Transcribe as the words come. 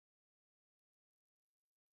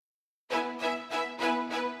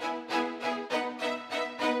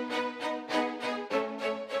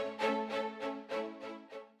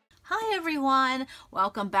everyone.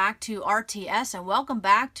 Welcome back to RTS and welcome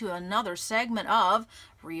back to another segment of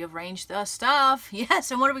Rearrange the Stuff. Yes,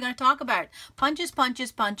 and what are we going to talk about? Punches,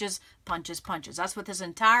 punches, punches, punches, punches. That's what this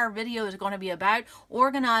entire video is going to be about,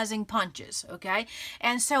 organizing punches, okay?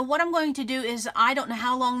 And so what I'm going to do is, I don't know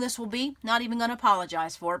how long this will be, not even going to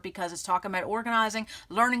apologize for it because it's talking about organizing,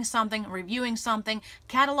 learning something, reviewing something,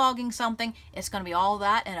 cataloging something. It's going to be all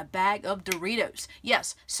that and a bag of Doritos.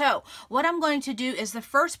 Yes, so what I'm going to do is the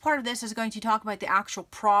first part of this is going to talk about the actual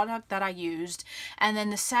product that I used, and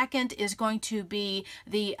then the second is going to be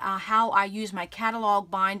the how I use my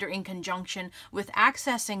catalog binder in conjunction with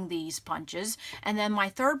accessing these punches, and then my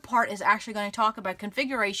third part is actually going to talk about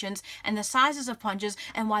configurations and the sizes of punches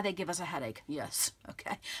and why they give us a headache. Yes,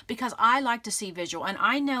 okay, because I like to see visual, and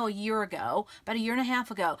I know a year ago, about a year and a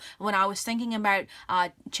half ago, when I was thinking about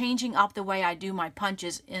changing up the way I do my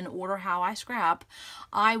punches in order how I scrap,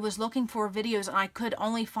 I was looking for videos and I could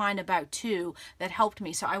only find about 2 that helped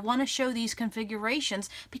me. So I want to show these configurations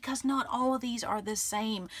because not all of these are the same.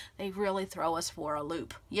 They really throw us for a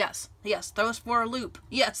loop. Yes, yes, throw us for a loop.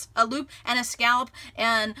 Yes, a loop and a scallop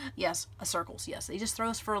and yes, a circles. Yes, they just throw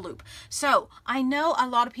us for a loop. So I know a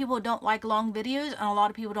lot of people don't like long videos and a lot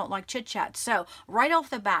of people don't like chit chat. So right off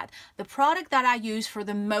the bat, the product that I use for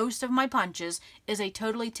the most of my punches is a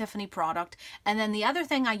totally Tiffany product. And then the other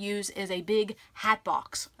thing I use is a big hat box.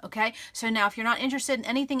 Okay, so now if you're not interested in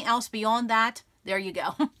anything else beyond that, there you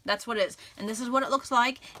go. That's what it is. And this is what it looks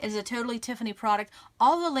like. It is a totally Tiffany product.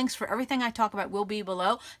 All the links for everything I talk about will be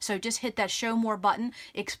below. So just hit that show more button,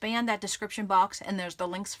 expand that description box, and there's the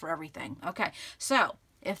links for everything. Okay, so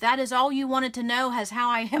if that is all you wanted to know as how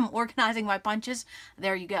I am organizing my punches,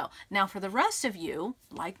 there you go. Now for the rest of you,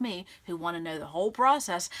 like me, who want to know the whole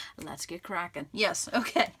process, let's get cracking. Yes,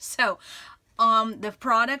 okay. So the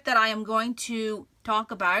product that I am going to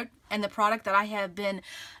talk about and the product that I have been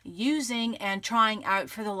using and trying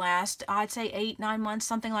out for the last, I'd say 8-9 months,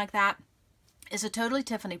 something like that, is a totally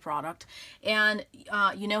Tiffany product. And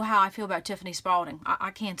you know how I feel about Tiffany Spaulding.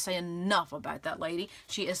 I can't say enough about that lady.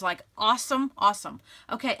 She is like awesome, awesome.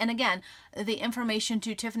 Okay, and again, the information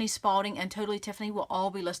to Tiffany Spaulding and Totally Tiffany will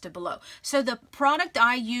all be listed below. So the product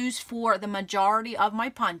I use for the majority of my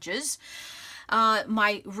punches,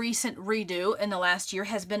 my recent redo in the last year,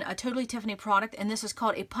 has been a totally Tiffany product, and this is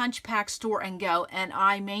called a Punch Pack Store and Go, and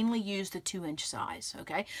I mainly use the 2-inch size.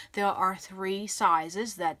 Okay, there are 3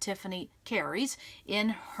 sizes that Tiffany carries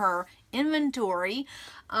in her inventory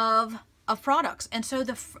of products, and so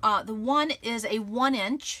the one is a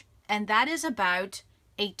 1-inch, and that is about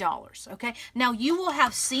 $8. Okay, now you will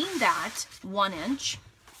have seen that 1-inch.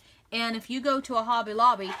 And if you go to a Hobby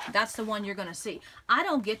Lobby, that's the one you're going to see. I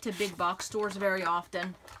don't get to big box stores very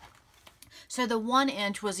often, so the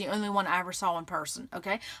 1-inch was the only one I ever saw in person,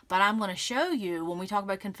 okay? But I'm going to show you, when we talk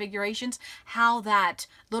about configurations, how that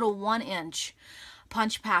little 1-inch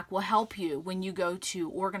punch pack will help you when you go to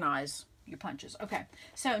organize your punches. Okay,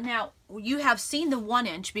 so now you have seen the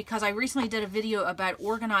 1-inch because I recently did a video about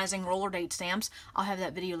organizing roller date stamps. I'll have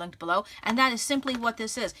that video linked below, and that is simply what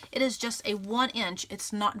this is. It is just a 1-inch.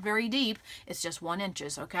 It's not very deep. It's just 1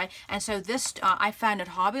 inches. Okay, and so this I found at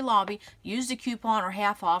Hobby Lobby, used a coupon or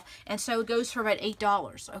half off, and so it goes for about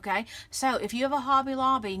 $8. Okay, so if you have a Hobby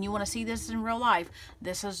Lobby and you want to see this in real life,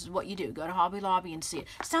 this is what you do. Go to Hobby Lobby and see it.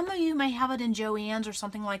 Some of you may have it in Joann's or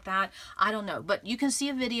something like that. I don't know, but you can see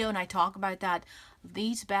a video and I talk about that.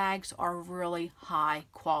 These bags are really high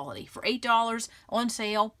quality for $8 on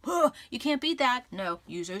sale. You can't beat that. No,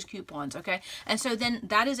 use those coupons. Okay, and so then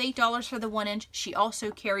that is $8 for the 1-inch. She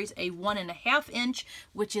also carries a 1.5-inch,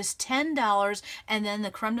 which is $10, and then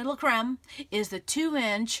the creme de la creme is the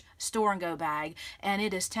 2-inch store and go bag, and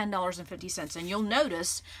it is $10.50. And you'll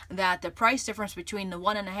notice that the price difference between the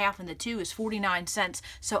 1.5 and the 2 is 49 cents.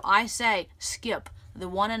 So I say skip the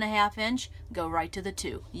 1.5-inch, go right to the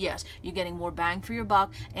 2. Yes, you're getting more bang for your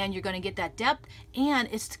buck, and you're going to get that depth, and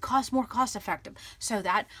it's more cost effective. So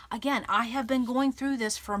that, again, I have been going through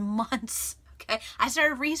this for months. Okay, I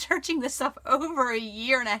started researching this stuff over a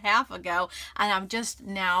year and a half ago, and I'm just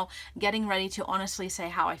now getting ready to honestly say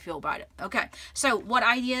how I feel about it. Okay, so what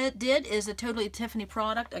I did is a totally Tiffany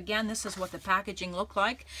product. Again, this is what the packaging looked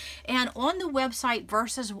like, and on the website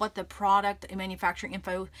versus what the product manufacturing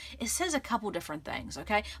info, it says a couple different things.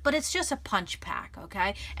 Okay, but it's just a punch pack.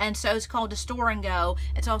 Okay, and so it's called a store and go.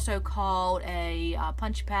 It's also called a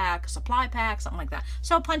punch pack, supply pack, something like that.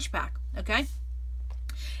 So a punch pack. Okay.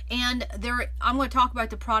 And there, I'm going to talk about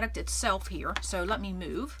the product itself here. So let me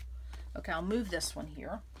move. Okay, I'll move this one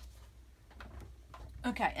here.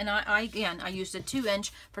 Okay, and I used a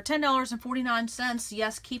 2-inch for $10.49.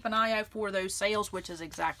 Yes, keep an eye out for those sales, which is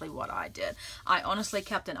exactly what I did. I honestly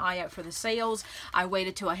kept an eye out for the sales. I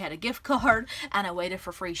waited till I had a gift card, and I waited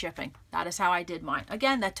for free shipping. That is how I did mine.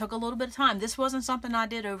 Again, that took a little bit of time. This wasn't something I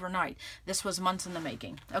did overnight. This was months in the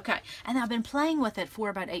making. Okay, and I've been playing with it for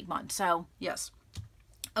about 8 months, so yes.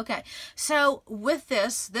 Okay, so with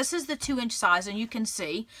this is the 2-inch size, and you can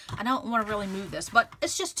see, I don't want to really move this, but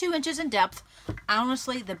it's just 2 inches in depth.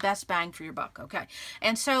 Honestly, the best bang for your buck, okay?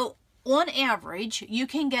 And so, on average, you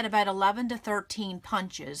can get about 11 to 13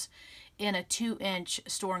 punches in a 2-inch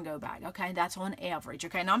store and go bag, okay? That's on average,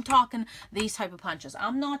 okay? Now, I'm talking these type of punches.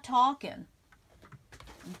 I'm not talking,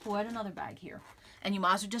 let me pull out another bag here. And you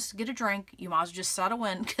might as well just get a drink. You might as well just settle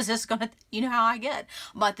in, because it's going to, you know how I get.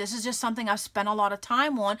 But this is just something I've spent a lot of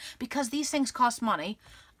time on, because these things cost money.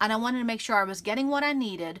 And I wanted to make sure I was getting what I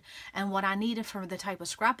needed, and what I needed for the type of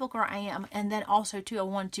scrapbooker I am. And then also, too, I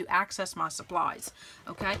wanted to access my supplies.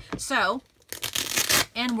 Okay, so,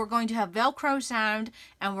 and we're going to have Velcro sound,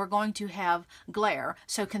 and we're going to have glare.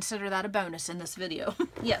 So consider that a bonus in this video.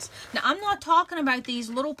 Yes. Now, I'm not talking about these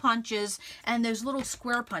little punches and those little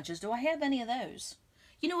square punches. Do I have any of those?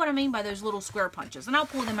 You know what I mean by those little square punches. And I'll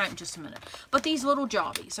pull them out in just a minute. But these little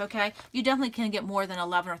jobbies, okay? You definitely can get more than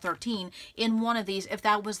 11 or 13 in one of these if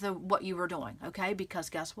that was what you were doing, okay?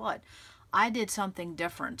 Because guess what? I did something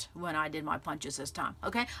different when I did my punches this time,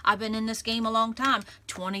 okay? I've been in this game a long time,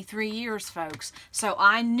 23 years, folks. So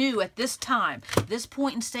I knew at this time, this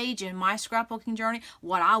point and stage in my scrapbooking journey,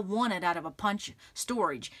 what I wanted out of a punch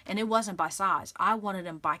storage. And it wasn't by size. I wanted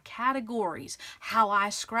them by categories, how I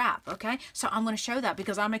scrap, okay? So I'm going to show that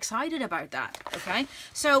because I'm excited about that, okay?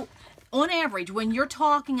 So on average, when you're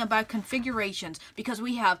talking about configurations, because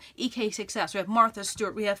we have EK Success, we have Martha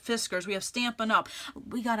Stewart, we have Fiskars, we have Stampin' Up,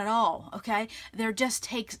 we got it all, okay? There just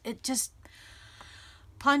takes, it just,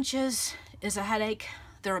 punches is a headache.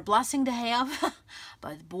 They're a blessing to have,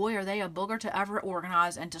 but boy, are they a booger to ever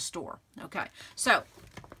organize and to store, okay? So,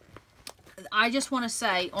 I just want to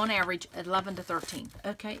say, on average, 11 to 13,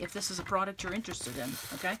 okay? If this is a product you're interested in,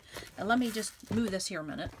 okay? And let me just move this here a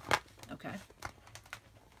minute, okay?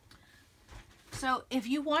 So, if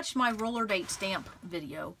you watched my roller date stamp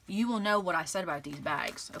video, you will know what I said about these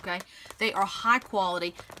bags, okay? They are high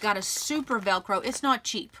quality, got a super Velcro. It's not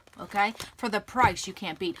cheap, okay? For the price, you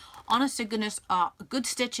can't beat. Honest to goodness, good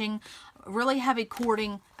stitching, really heavy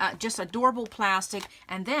cording, just adorable plastic.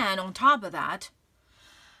 And then, on top of that,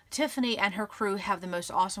 Tiffany and her crew have the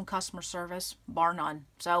most awesome customer service, bar none.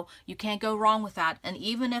 So you can't go wrong with that. And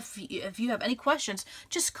even if you have any questions,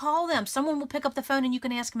 just call them. Someone will pick up the phone and you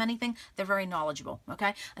can ask them anything. They're very knowledgeable,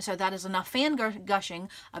 okay? And so that is enough fan gushing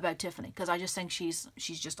about Tiffany, because I just think she's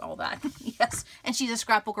just all that. Yes, and she's a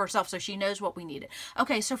scrapbooker herself, so she knows what we needed.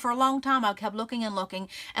 Okay, so for a long time, I kept looking and looking.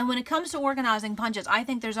 And when it comes to organizing punches, I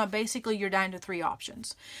think there's basically, you're down to 3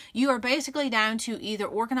 options. You are basically down to either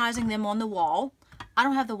organizing them on the wall. I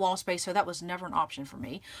don't have the wall space, so that was never an option for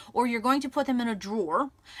me. Or you're going to put them in a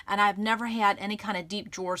drawer, and I've never had any kind of deep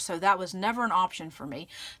drawer, so that was never an option for me.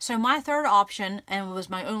 So my third option, and was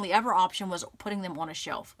my only ever option, was putting them on a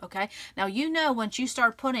shelf, okay? Now, you know, once you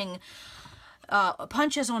start putting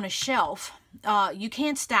punches on a shelf, you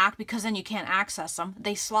can't stack, because then you can't access them.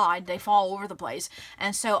 They slide, they fall over the place.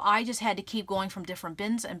 And so I just had to keep going from different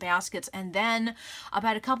bins and baskets. And then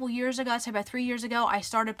about a couple years ago, I'd say about 3 years ago, I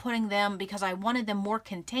started putting them, because I wanted them more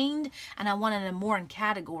contained and I wanted them more in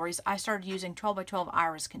categories. I started using 12 by 12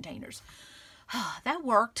 iris containers. That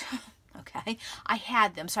worked. Okay, I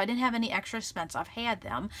had them, so I didn't have any extra expense. I've had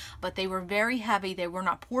them, but they were very heavy. They were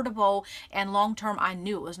not portable, and long term, I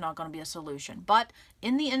knew it was not going to be a solution. But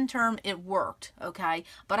in the interim, it worked, okay?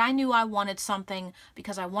 But I knew I wanted something,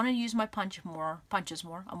 because I want to use my punches more.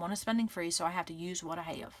 I want to spending free, so I have to use what I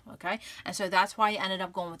have, okay? And so that's why I ended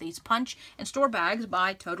up going with these punch and store bags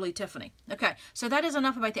by Totally Tiffany. Okay, so that is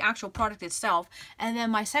enough about the actual product itself. And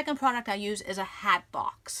then my second product I use is a hat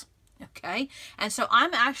box. Okay, and so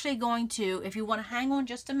I'm actually going to, if you want to hang on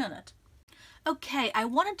just a minute. Okay, I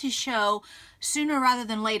wanted to show sooner rather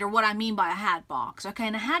than later what I mean by a hat box. Okay,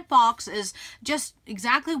 and a hat box is just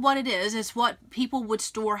exactly what it is. It's what people would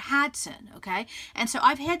store hats in, okay? And so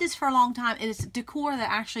I've had this for a long time. It is decor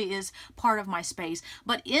that actually is part of my space.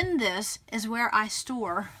 But in this is where I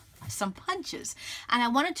store some punches, and I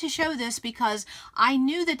wanted to show this because I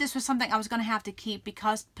knew that this was something I was going to have to keep,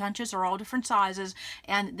 because punches are all different sizes,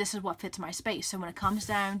 and this is what fits my space. So when it comes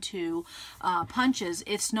down to punches,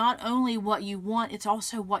 it's not only what you want, it's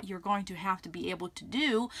also what you're going to have to be able to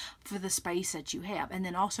do for the space that you have. And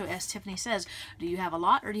then also, as Tiffany says, do you have a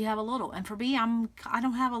lot or do you have a little? And for me, I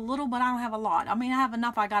don't have a little, but I don't have a lot. I mean, I have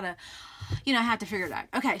enough. I gotta you know, I have to figure it out.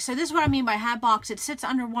 Okay, so this is what I mean by hat box. It sits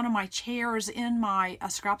under one of my chairs in my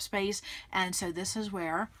scrap space, and so this is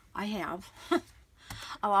where I have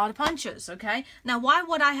a lot of punches. Okay, now why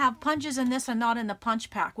would I have punches in this and not in the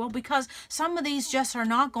punch pack? Well, because some of these just are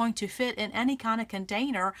not going to fit in any kind of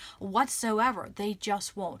container whatsoever. They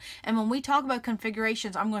just won't. And when we talk about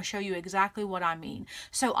configurations, I'm going to show you exactly what I mean.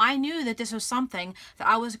 So I knew that this was something that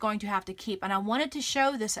I was going to have to keep, and I wanted to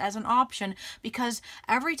show this as an option because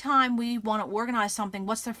every time we want to organize something,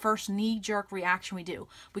 what's the first knee-jerk reaction we do?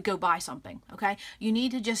 We go buy something. Okay, you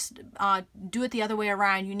need to just do it the other way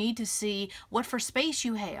around. You need to see what for space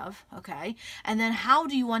you have, okay, and then how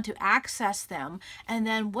do you want to access them, and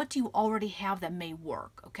then what do you already have that may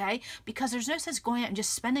work, okay, because there's no sense going out and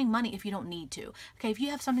just spending money if you don't need to. Okay, if you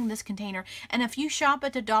have something in this container, and if you shop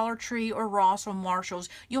at the Dollar Tree or Ross or Marshall's,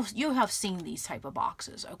 you'll have seen these type of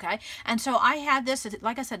boxes, okay. And so I had this,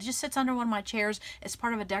 like I said, it just sits under one of my chairs. It's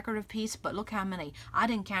part of a decorative piece, but look how many. I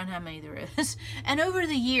didn't count how many there is. And over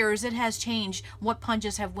the years it has changed what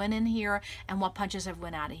punches have went in here and what punches have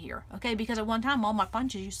went out of here, okay, because at one time all my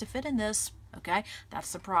punches used to fit in this. Okay,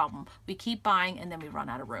 that's the problem. We keep buying and then we run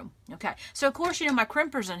out of room. Okay, so of course, you know, my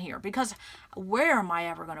crimper's in here because where am I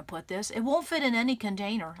ever going to put this? It won't fit in any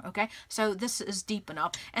container. Okay, so this is deep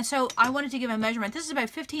enough. And so I wanted to give a measurement. This is about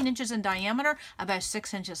 15 inches in diameter, about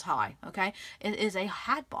 6 inches high. Okay, it is a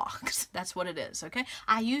hat box. That's what it is. Okay,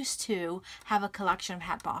 I used to have a collection of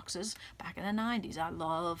hat boxes back in the 90s. I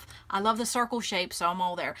love the circle shape, so I'm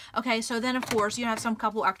all there. Okay, so then of course you have some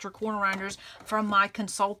couple extra corner rounders from my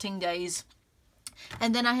consulting days.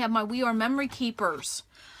 And then I have my We Are Memory Keepers,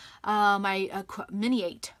 my Mini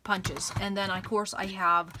 8 punches. And then, of course, I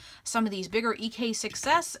have some of these bigger EK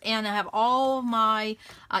Success, and I have all my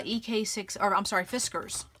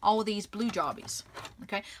Fiskars, all of these blue jobbies.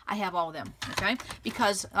 Okay, I have all of them, okay,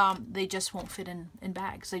 because they just won't fit in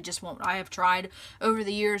bags. They just won't. I have tried over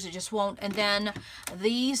the years, it just won't. And then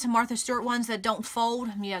these Martha Stewart ones that don't fold,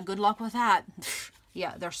 yeah, good luck with that.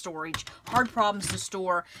 Yeah, they're storage. Hard problems to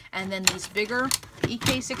store. And then these bigger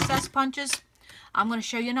EK Success punches, I'm going to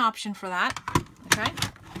show you an option for that. Okay.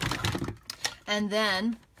 And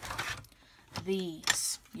then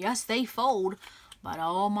these. Yes, they fold, but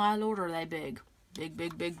oh my Lord, are they big. Big,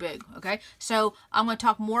 big, big, big. Okay, so I'm going to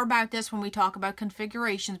talk more about this when we talk about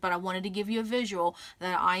configurations, but I wanted to give you a visual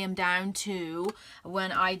that I am down to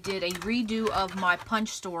when I did a redo of my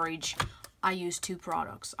punch storage. I use 2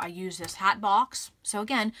 products. I use this hat box. So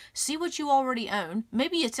again, see what you already own.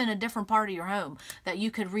 Maybe it's in a different part of your home that you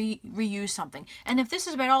could reuse something. And if this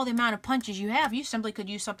is about all the amount of punches you have, you simply could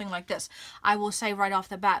use something like this. I will say right off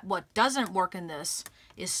the bat, what doesn't work in this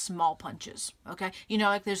is small punches. Okay, you know,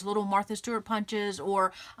 like there's little Martha Stewart punches,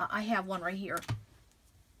 or I have one right here.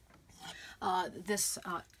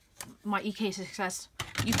 My EK Success.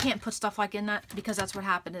 You can't put stuff like in that because that's what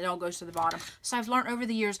happened. It all goes to the bottom. So I've learned over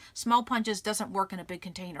the years, small punches doesn't work in a big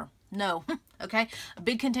container. No. Okay?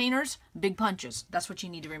 Big containers, big punches. That's what you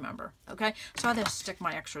need to remember. Okay? So I'll just stick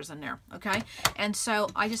my extras in there. Okay? And so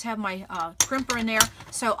I just have my crimper in there.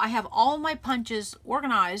 So I have all my punches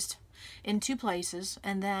organized in 2 places,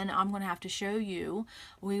 and then I'm going to have to show you,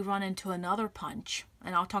 we run into another punch,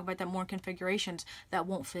 and I'll talk about that more in configurations, that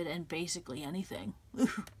won't fit in basically anything.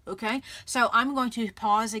 Okay, so I'm going to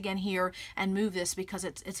pause again here and move this because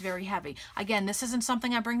it's very heavy. Again, this isn't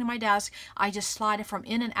something I bring to my desk. I just slide it from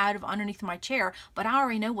in and out of underneath my chair, but I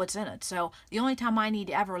already know what's in it. So the only time I need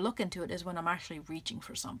to ever look into it is when I'm actually reaching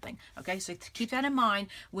for something. Okay, so keep that in mind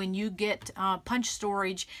when you get punch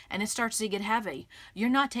storage and it starts to get heavy. You're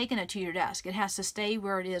not taking it to your desk. It has to stay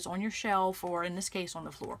where it is on your shelf, or in this case on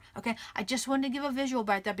the floor. Okay, I just wanted to give a visual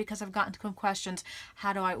about that because I've gotten some questions.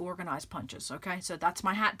 How do I organize punches? Okay, so that's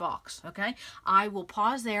my hat box. Okay, I will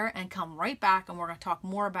pause there and come right back, and we're going to talk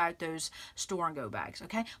more about those store and go bags.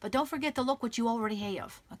 Okay, but don't forget to look what you already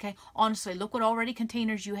have. Okay, honestly, look what already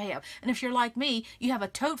containers you have. And if you're like me, you have a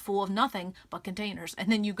tote full of nothing but containers,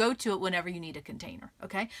 and then you go to it whenever you need a container.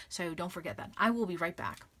 Okay, so don't forget that. I will be right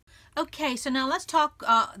back. Okay, so now let's talk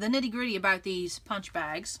the nitty-gritty about these punch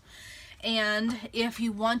bags. And if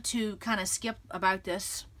you want to kind of skip about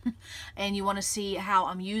this and you want to see how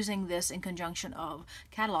I'm using this in conjunction of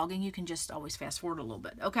cataloging, you can just always fast forward a little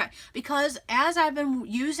bit. Okay, because as I've been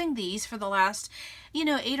using these for the last,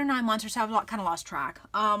 8 or 9 months or so, I've kind of lost track.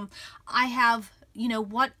 I have,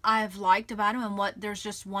 what I've liked about them, and what there's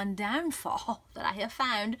just one downfall that I have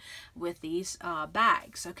found with these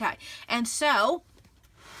bags. Okay, and so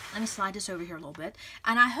let me slide this over here a little bit,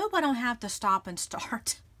 and I hope I don't have to stop and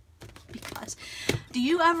start. Because do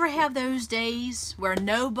you ever have those days where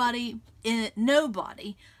nobody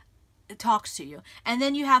talks to you. And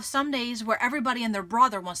then you have some days where everybody and their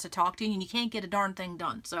brother wants to talk to you and you can't get a darn thing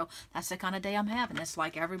done. So that's the kind of day I'm having. It's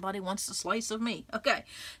like everybody wants a slice of me. Okay,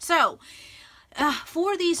 so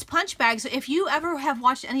for these punch bags, if you ever have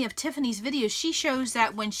watched any of Tiffany's videos, she shows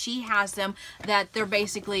that when she has them, that they're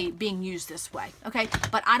basically being used this way. Okay,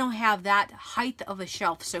 but I don't have that height of a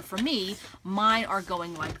shelf. So for me, mine are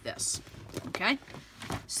going like this. Okay,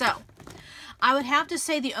 so I would have to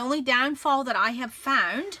say the only downfall that I have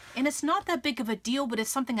found, and it's not that big of a deal, but it's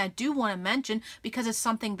something I do want to mention because it's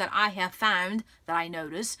something that I have found that I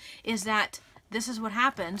notice, is that this is what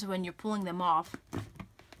happens when you're pulling them off.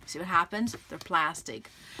 See what happens? They're plastic.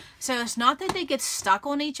 So it's not that they get stuck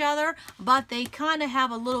on each other, but they kind of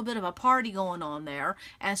have a little bit of a party going on there.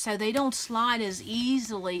 And so they don't slide as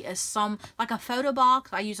easily as some, like a photo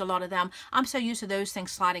box. I use a lot of them. I'm so used to those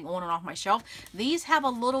things sliding on and off my shelf. These have a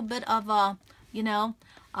little bit of a, you know,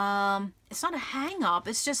 it's not a hang up,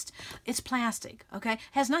 it's just, it's plastic, okay? It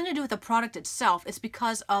has nothing to do with the product itself. It's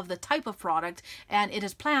because of the type of product, and it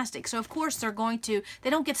is plastic. So of course they're going to, they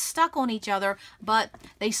don't get stuck on each other, but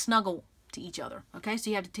they snuggle to each other, okay? So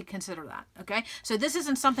you have to consider that, okay? So this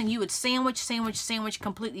isn't something you would sandwich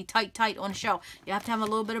completely tight on a shelf. You have to have a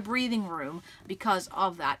little bit of breathing room because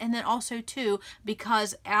of that. And then also too,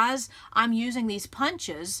 because as I'm using these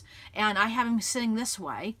punches and I have them sitting this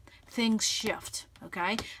way, things shift,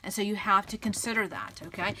 okay? And so you have to consider that,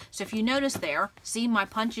 okay? So if you notice there, see my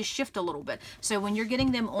punches shift a little bit. So when you're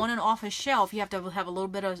getting them on and off a shelf, you have to have a little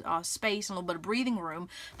bit of space and a little bit of breathing room,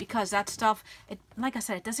 because that stuff, it, like I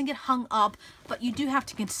said, it doesn't get hung up, but you do have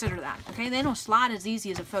to consider that, okay? They don't slide as easy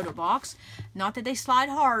as a photo box. Not that they slide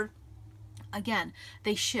hard. Again,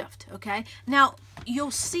 they shift, okay? Now, you'll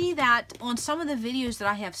see that on some of the videos that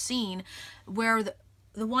I have seen where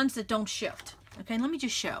the ones that don't shift. Okay, let me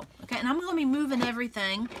just show. Okay, and I'm going to be moving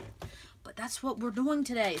everything, but that's what we're doing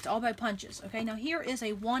today. It's all by punches. Okay, now here is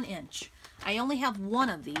a 1 inch. I only have one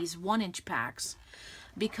of these 1 inch packs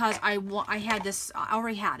because I had this, I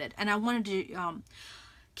already had it, and I wanted to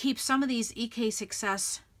keep some of these EK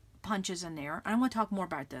Success punches in there. I want to talk more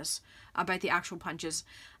about this, about the actual punches.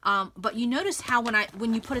 But you notice how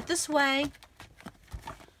when you put it this way,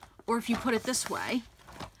 or if you put it this way,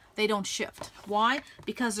 they don't shift. Why?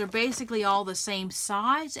 Because they're basically all the same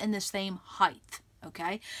size and the same height.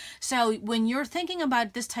 Okay, so when you're thinking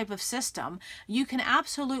about this type of system, you can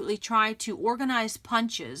absolutely try to organize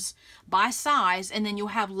punches by size, and then you'll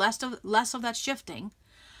have less of that shifting.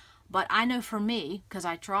 But I know for me, because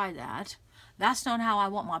I tried that, that's not how I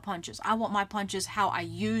want my punches. I want my punches how I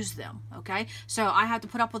use them, okay? So I have to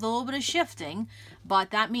put up with a little bit of shifting,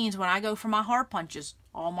 but that means when I go for my heart punches,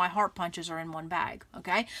 all my heart punches are in one bag,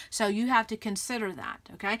 okay? So you have to consider that,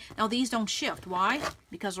 okay? Now these don't shift. Why?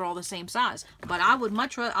 Because they're all the same size. But I would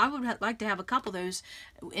much rather, I would like to have a couple of those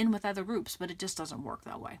in with other groups, but it just doesn't work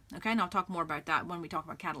that way, okay? And I'll talk more about that when we talk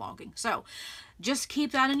about cataloging. So just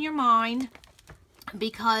keep that in your mind,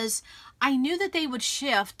 because I knew that they would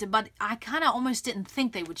shift, but I kind of almost didn't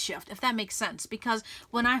think they would shift, if that makes sense. Because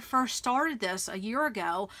when I first started this a year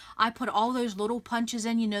ago, I put all those little punches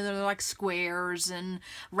in, you know, they're like squares and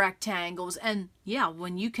rectangles. And yeah,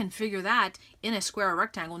 when you configure that in a square or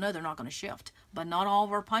rectangle, no, they're not going to shift. But not all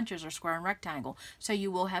of our punches are square and rectangle. So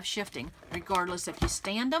you will have shifting, regardless if you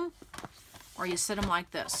stand them or you sit them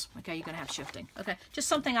like this. Okay, you're going to have shifting. Okay, just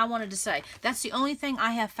something I wanted to say. That's the only thing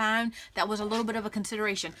I have found that was a little bit of a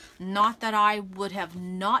consideration. Not that I would have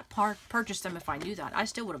not purchased them if I knew that. I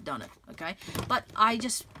still would have done it, okay? But I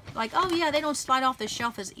just, like, oh yeah, they don't slide off the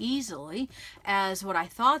shelf as easily as what I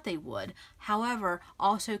thought they would. However,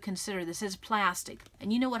 also consider this is plastic.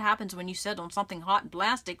 And you know what happens when you sit on something hot and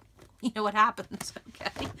plastic? You know what happens,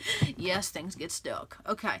 okay? Yes, things get stuck.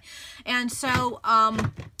 Okay, and so,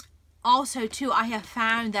 also, too, I have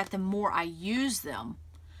found that the more I use them,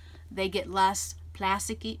 they get less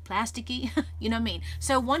plasticky, you know what I mean?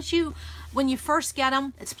 So when you first get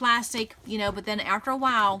them, it's plastic, you know, but then after a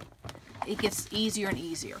while, it gets easier and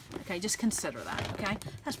easier. Okay, just consider that, okay?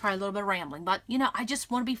 That's probably a little bit of rambling, but, you know, I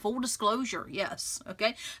just want to be full disclosure, yes,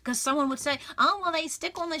 okay? Because someone would say, oh, well, they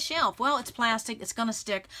stick on the shelf. Well, it's plastic, it's going to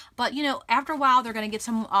stick, but, you know, after a while, they're going to get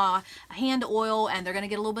some hand oil, and they're going to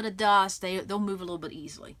get a little bit of dust. They'll move a little bit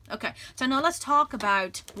easily. Okay, so now let's talk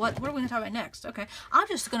about, what are we going to talk about next? Okay, I'm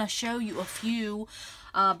just going to show you a few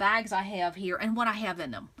bags I have here and what I have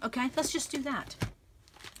in them, okay? Let's just do that.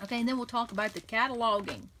 Okay, and then we'll talk about the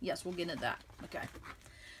cataloging. Yes, we'll get into that. Okay.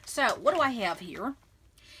 So, what do I have here?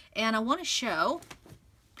 And I want to show,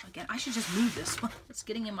 again, I should just move this one. It's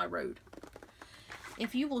getting in my road.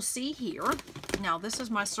 If you will see here, now this is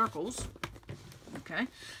my circles. Okay.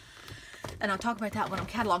 And I'll talk about that when I'm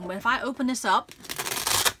cataloging. But if I open this up,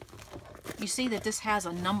 you see that this has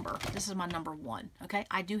a number. This is my number 1, okay?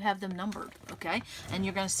 I do have them numbered, okay? And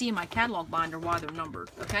you're going to see in my catalog binder why they're numbered,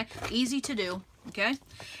 okay? Easy to do, okay?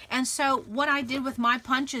 And so what I did with my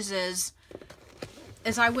punches is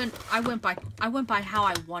I went by how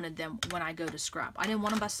I wanted them when I go to scrap. I didn't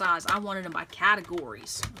want them by size. I wanted them by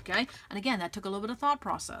categories, okay? And again, that took a little bit of thought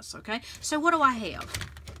process, okay? So what do I have?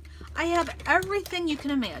 I have everything you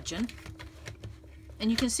can imagine. And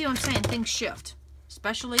you can see what I'm saying, things shift.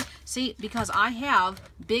 Especially, see, because I have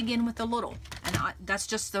big in with the little. And that's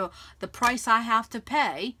just the price I have to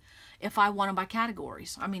pay if I want them by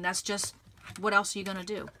categories. I mean, that's just, what else are you going to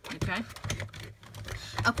do, okay?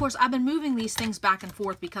 Of course, I've been moving these things back and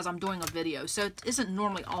forth because I'm doing a video. So it isn't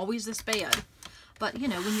normally always this bad. But, you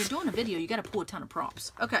know, when you're doing a video, you got to pull a ton of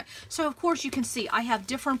props. Okay, so of course you can see I have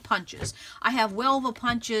different punches. I have Welva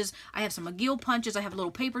punches. I have some McGill punches. I have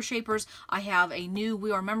little paper shapers. I have a new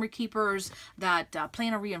We Are Memory Keepers that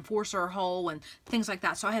plan a reinforcer hole and things like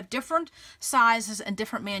that. So I have different sizes and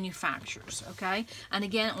different manufacturers, okay? And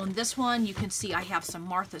again, on this one, you can see I have some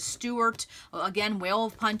Martha Stewart, again,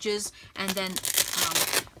 Welva punches. And then,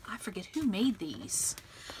 I forget who made these.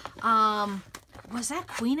 Was that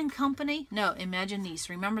Queen and Company? No, Imagine Nice.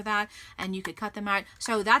 Remember that? And you could cut them out.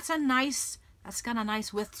 So that's got a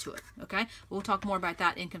nice width to it, okay? We'll talk more about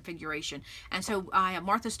that in configuration. And so I have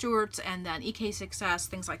Martha Stewart's and then EK Success,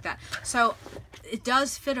 things like that. So it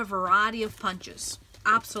does fit a variety of punches.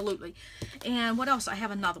 Absolutely. And what else? I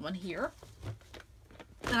have another one here.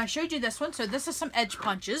 And I showed you this one. So this is some edge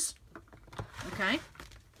punches, okay?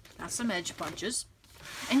 That's some edge punches.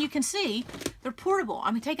 And you can see they're portable.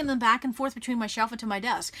 I'm taking them back and forth between my shelf and to my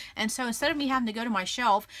desk. And so instead of me having to go to my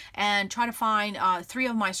shelf and try to find 3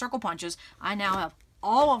 of my circle punches, I now have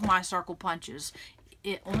all of my circle punches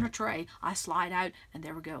on a tray. I slide out and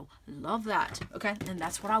there we go. Love that. Okay, and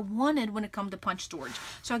that's what I wanted when it comes to punch storage.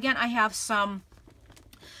 So again, I have some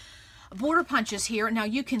border punches here. Now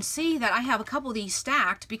you can see that I have a couple of these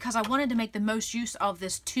stacked because I wanted to make the most use of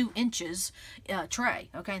this 2 inches tray.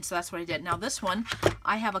 Okay, and so that's what I did. Now this one,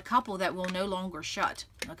 I have a couple that will no longer shut.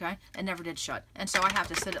 Okay, it never did shut. And so I have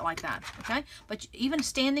to sit it like that. Okay, but even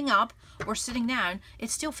standing up or sitting down, it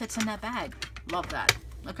still fits in that bag. Love that.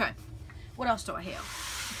 Okay, what else do I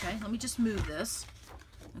have? Okay, let me just move this.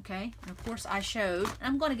 Okay, and of course I showed,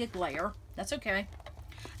 I'm going to get glare. That's okay.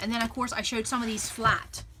 And then of course I showed some of these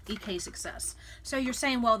flat EK Success. So you're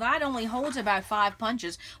saying, well, that only holds about 5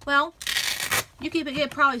 punches. Well, you could get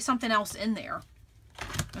probably something else in there.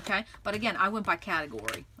 Okay, but again, I went by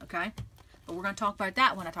category. Okay, but we're going to talk about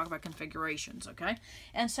that when I talk about configurations. Okay,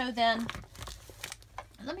 and so then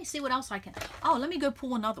let me see what else I can. Oh, let me go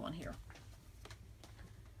pull another one here.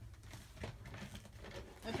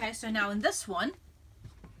 Okay, so now in this one,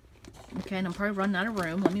 okay, and I'm probably running out of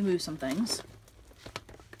room. Let me move some things.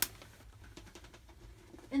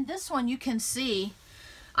 In this one, you can see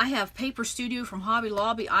I have Paper Studio from Hobby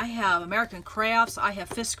Lobby. I have American Crafts. I have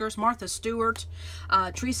Fiskars, Martha Stewart,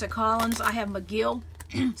 Teresa Collins. I have McGill.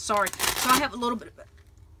 Sorry. So I have a little bit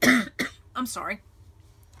of, I'm sorry.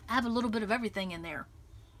 I have a little bit of everything in there.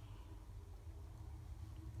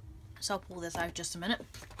 So I'll pull this out just a minute.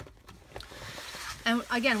 And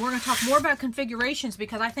again, we're going to talk more about configurations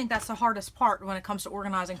because I think that's the hardest part when it comes to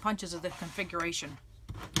organizing punches of the configuration.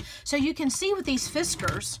 So you can see with these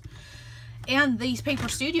Fiskars and these Paper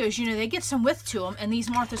Studios, you know, they get some width to them, and these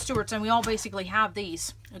Martha Stewarts, and we all basically have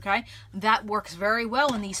these, okay? That works very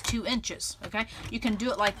well in these 2 inches, okay? You can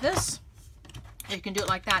do it like this. You can do it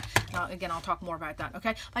like that. Now, again, I'll talk more about that,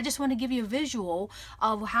 okay? I just want to give you a visual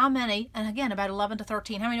of how many, and again, about 11 to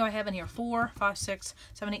 13. How many do I have in here? 4, 5, 6,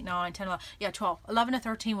 7, 8, 9, 10, 11. Yeah, 12. 11 to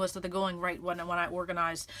 13 was the going rate when I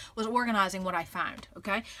organizing what I found,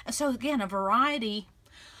 okay? And so, again, a variety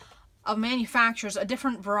of manufacturers, a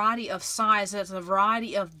different variety of sizes, a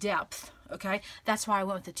variety of depth, okay? That's why I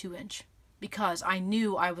went with the 2 inch, because I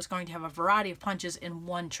knew I was going to have a variety of punches in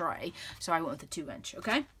one tray, so I went with the 2 inch,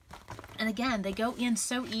 okay? And again, they go in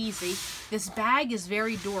so easy. This bag is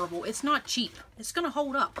very durable. It's not cheap. It's going to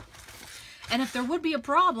hold up. And if there would be a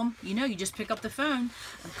problem, you know, you just pick up the phone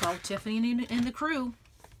and call Tiffany and the crew.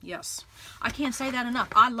 Yes, I can't say that enough.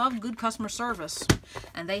 I love good customer service,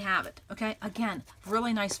 and they have it, okay? Again,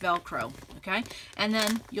 really nice Velcro, okay? And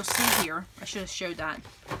then you'll see here, I should have showed that.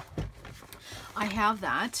 I have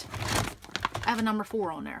that. I have a number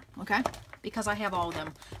 4 on there, okay? Because I have all of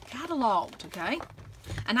them cataloged, okay?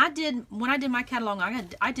 And when I did my catalog,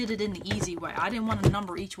 I did it in the easy way. I didn't want to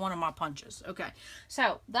number each one of my punches, okay?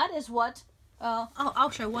 So that is what, I'll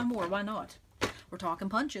show one more, why not? We're talking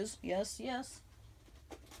punches, yes, yes.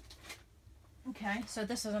 Okay, so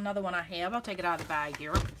this is another one I have. I'll take it out of the bag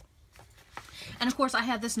here. And of course I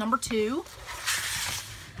have this number 2.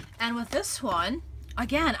 And with this one,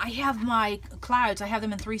 again, I have my clouds. I have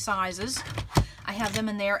them in 3 sizes. I have them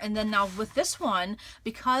in there. And then now with this one,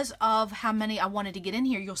 because of how many I wanted to get in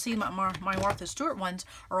here, you'll see my Martha Stewart ones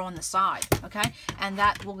are on the side, okay? And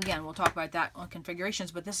that, well, again, we'll talk about that on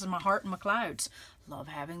configurations, but this is my heart and my clouds. Love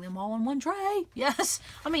having them all in one tray. Yes.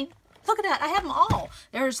 I mean, look at that. I have them all.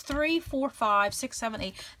 There's 3, 4, 5, 6, 7,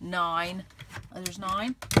 8, 9. There's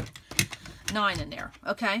 9. 9 in there,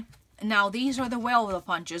 okay? Now, these are the welva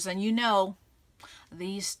punches, and you know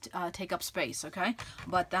these take up space, okay?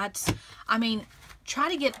 But that's, I mean, try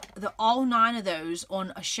to get all 9 of those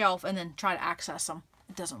on a shelf and then try to access them.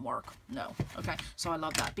 It doesn't work. No. Okay. So I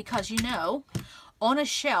love that because, you know, on a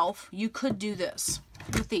shelf, you could do this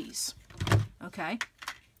with these. Okay.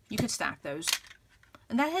 You could stack those.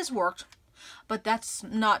 And that has worked, but that's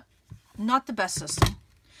not the best system.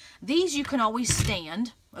 These you can always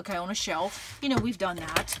stand, okay, on a shelf. You know, we've done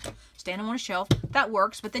that. Stand them on a shelf. That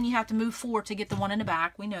works, but then you have to move forward to get the one in the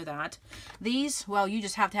back. We know that. These, well, you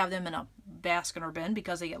just have to have them in a basket or bin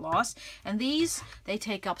because they get lost. And these, they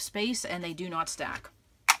take up space and they do not stack.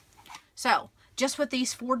 So, just with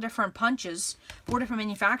these 4 different punches, 4 different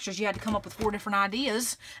manufacturers, you had to come up with 4 different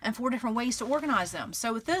ideas and 4 different ways to organize them.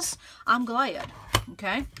 So with this, I'm glad,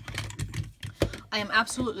 okay? I am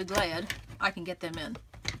absolutely glad I can get them in,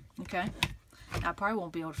 okay? I probably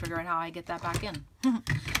won't be able to figure out how I get that back in.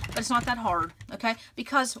 But it's not that hard, okay?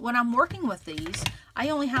 Because when I'm working with these, I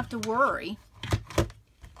only have to worry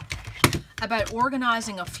about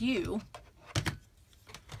organizing a few.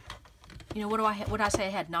 You know, what did I say? I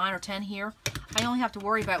had 9 or 10 here. I only have to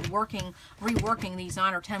worry about reworking these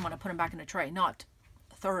 9 or 10 when I put them back in the tray, not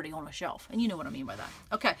 30 on a shelf. And you know what I mean by that.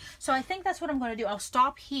 Okay, so I think that's what I'm going to do. I'll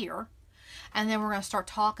stop here. And then we're going to start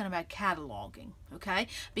talking about cataloging, okay?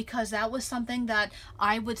 Because that was something that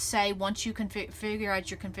I would say once you can figure out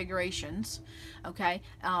your configurations, okay?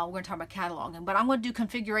 We're going to talk about cataloging. But I'm going to do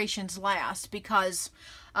configurations last because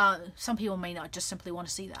some people may not just simply want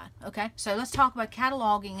to see that, okay? So let's talk about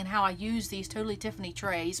cataloging and how I use these Totally Tiffany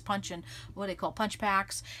trays, what they call punch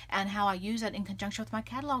packs, and how I use that in conjunction with my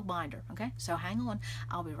catalog binder, okay? So hang on.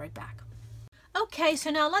 I'll be right back. Okay, so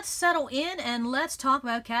now let's settle in and let's talk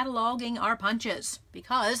about cataloging our punches,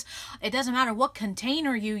 because it doesn't matter what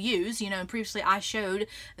container you use. You know, and previously I showed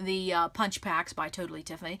the punch packs by Totally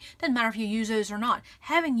Tiffany. Doesn't matter if you use those or not.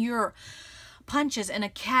 Having your punches in a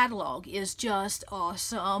catalog is just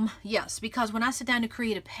awesome. Yes, because when I sit down to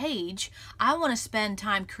create a page, I want to spend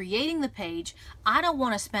time creating the page. I don't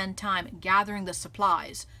want to spend time gathering the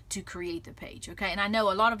supplies to create the page, okay? And I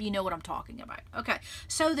know a lot of you know what I'm talking about. Okay,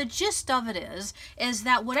 so the gist of it is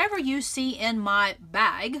that whatever you see in my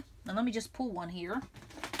bag, and let me just pull one here.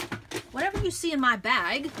 Whatever you see in my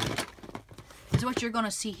bag is what you're going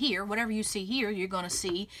to see here. Whatever you see here, you're going to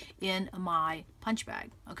see in my punch bag,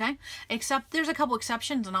 okay? Except there's a couple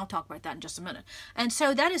exceptions, and I'll talk about that in just a minute. And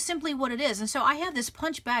so that is simply what it is. And so I have this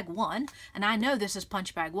punch bag 1, and I know this is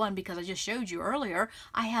punch bag 1 because I just showed you earlier.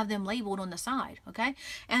 I have them labeled on the side, okay?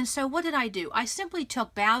 And so what did I do? I simply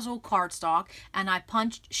took basil cardstock and I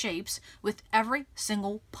punched shapes with every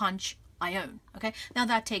single punch I own, okay? Now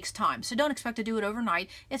that takes time, so don't expect to do it overnight.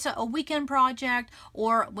 It's a weekend project,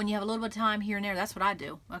 or when you have a little bit of time here and there. That's what I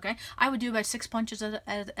do, okay? I would do about 6 punches at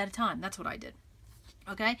a time. That's what I did.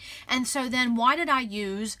 Okay, and so then why did I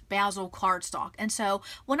use basil cardstock? And so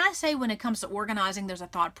when I say when it comes to organizing, there's a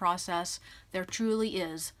thought process, there truly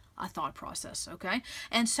is a thought process, okay?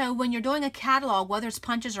 And so when you're doing a catalog, whether it's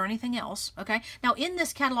punches or anything else, okay? Now in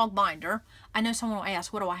this catalog binder, I know someone will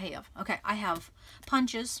ask, what do I have? Okay, I have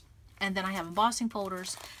punches, and then I have embossing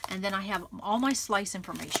folders, and then I have all my slice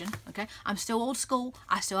information, okay? I'm still old school.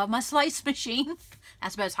 I still have my slice machine.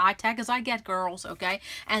 That's about as high-tech as I get, girls, okay?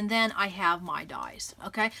 And then I have my dies,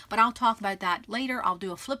 okay? But I'll talk about that later. I'll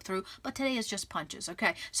do a flip-through, but today is just punches,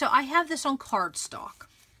 okay? So I have this on cardstock,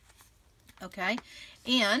 okay?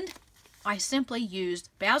 And I simply used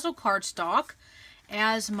basil cardstock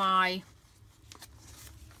as my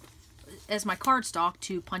cardstock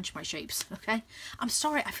to punch my shapes, okay? I'm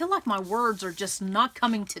sorry, I feel like my words are just not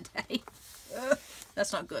coming today.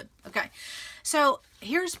 That's not good. Okay, so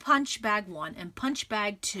here's punch bag 1 and punch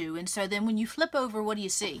bag 2, and so then when you flip over, what do you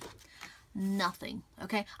see? Nothing,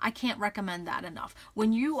 okay? I can't recommend that enough.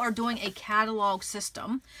 When you are doing a catalog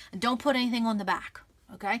system, don't put anything on the back,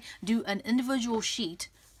 okay? Do an individual sheet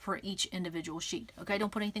for each individual sheet, okay?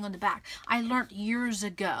 Don't put anything on the back. I learned years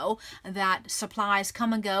ago that supplies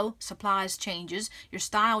come and go, supplies changes, your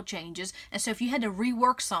style changes, and so if you had to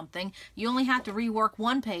rework something, you only have to rework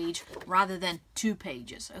 1 page rather than 2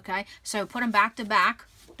 pages, okay? So put them back to back,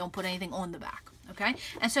 don't put anything on the back, Okay,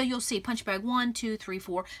 and so you'll see punch bag 1, 2, 3,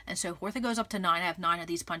 4, and so forth. It goes up to 9. I have 9 of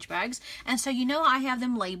these punch bags, and so you know I have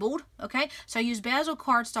them labeled. Okay, so I use Basil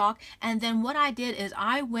cardstock, and then what I did is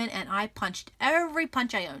I went and I punched every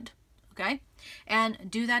punch I owned. Okay,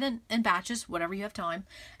 and do that in batches, whatever you have time.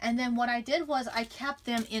 And then what I did was I kept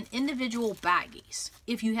them in individual baggies,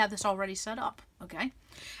 if you have this already set up. Okay,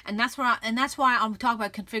 and that's why I'm talking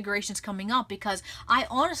about configurations coming up, because I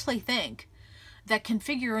honestly think that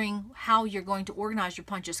configuring how you're going to organize your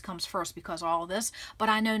punches comes first because of all of this, but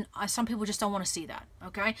I know some people just don't want to see that.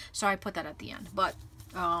 Okay, so I put that at the end. But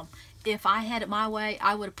if I had it my way,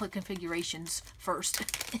 I would have put configurations first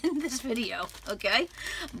in this video. Okay,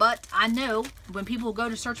 but I know when people go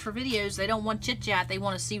to search for videos, they don't want chit chat, they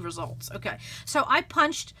want to see results. Okay, so I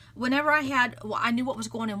punched whenever I knew what was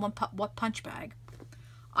going in what punch bag.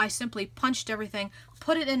 I simply punched everything,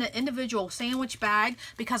 put it in an individual sandwich bag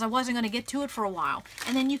because I wasn't going to get to it for a while.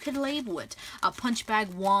 And then you could label it punch bag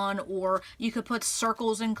 1, or you could put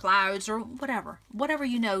circles and clouds or whatever. Whatever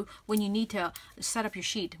you know when you need to set up your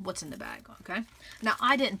sheet, what's in the bag, okay? Now,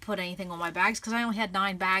 I didn't put anything on my bags because I only had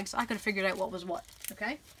 9 bags. I could have figured out what was what,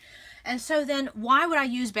 okay? And so then why would I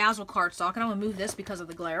use Basil cardstock? And I'm going to move this because of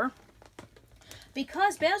the glare.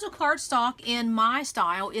 Because Basil cardstock in my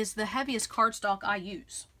style is the heaviest cardstock I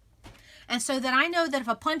use. And so that I know that if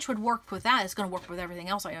a punch would work with that, it's going to work with everything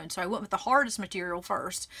else I own. So I went with the hardest material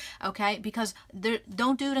first, okay? Because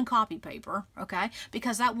don't do it in copy paper, okay?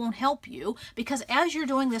 Because that won't help you. Because as you're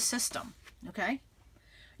doing this system, okay,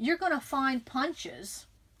 you're going to find punches.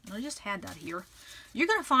 I just had that here. You're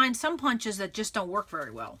going to find some punches that just don't work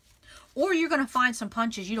very well. Or you're going to find some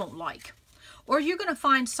punches you don't like. Or you're going to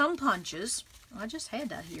find some punches... I just had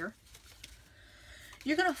that here.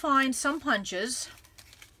 You're going to find some punches.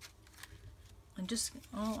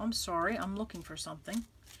 I'm sorry. I'm looking for something.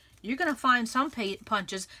 You're going to find some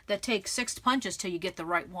punches that take 6 punches till you get the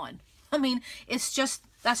right one. I mean, that's just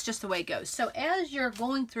the way it goes. So as you're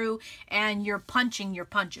going through and you're punching your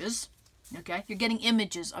punches, okay, you're getting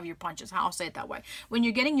images of your punches. I'll say it that way. When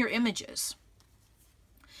you're getting your images,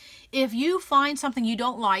 if you find something you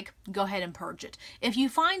don't like, go ahead and purge it. If you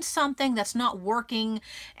find something that's not working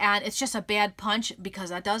and it's just a bad punch, because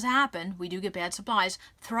that does happen, we do get bad supplies,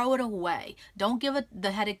 throw it away. Don't give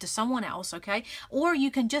the headache to someone else, okay? Or you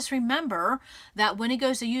can just remember that when it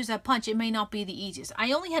goes to use that punch, it may not be the easiest.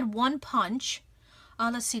 I only had 1 punch.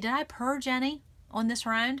 Let's see, did I purge any on this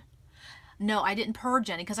round? No, I didn't purge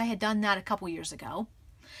any because I had done that a couple years ago.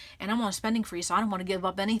 And I'm on a spending free, so I don't want to give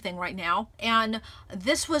up anything right now. And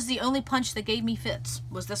this was the only punch that gave me fits,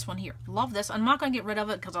 was this one here. Love this. I'm not going to get rid of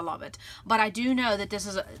it because I love it. But I do know that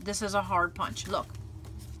this is a hard punch. Look,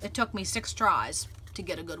 it took me 6 tries to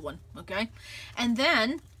get a good one, okay? And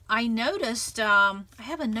then I noticed, I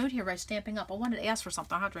have a note here right stamping up. I wanted to ask for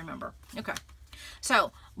something. I have to remember. Okay.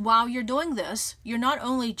 So while you're doing this, you're not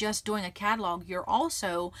only just doing a catalog, you're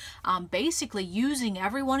also basically using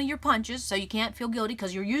every one of your punches, so you can't feel guilty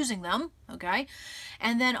because you're using them, okay?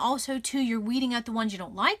 And then also, too, you're weeding out the ones you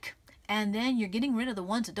don't like, and then you're getting rid of the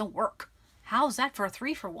ones that don't work. How's that for a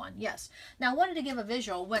 3-for-1? Yes. Now, I wanted to give a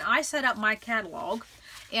visual. When I set up my catalog,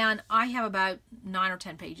 and I have about 9 or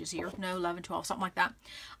 10 pages here, no, 11, 12, something like that.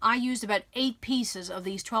 I used about 8 pieces of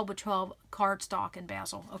these 12 by 12 cardstock and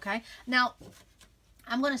Basil, okay? Now,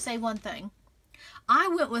 I'm going to say one thing. I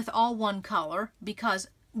went with all one color because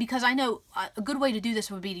I know a good way to do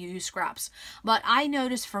this would be to use scraps. But I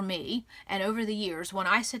noticed for me, and over the years, when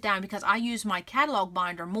I sit down, because I use my catalog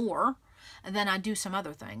binder more than I do some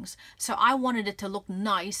other things. So I wanted it to look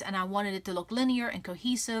nice, and I wanted it to look linear and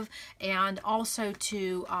cohesive, and also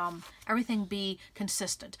to everything be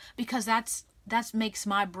consistent, because that makes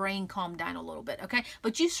my brain calm down a little bit, okay?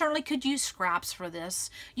 But you certainly could use scraps for this.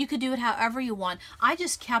 You could do it however you want. I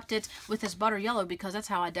just kept it with this butter yellow because that's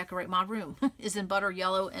how I decorate my room, is in butter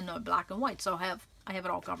yellow and black and white. So I have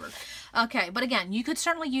it all covered. Okay, but again, you could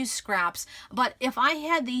certainly use scraps. But if I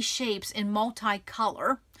had these shapes in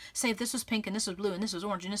multicolor, say if this was pink and this was blue and this was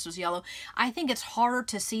orange and this was yellow, I think it's harder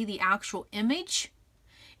to see the actual image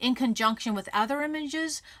in conjunction with other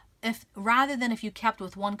images rather than if you kept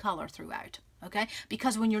with one color throughout. Okay,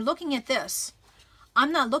 because when you're looking at this,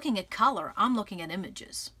 I'm not looking at color, I'm looking at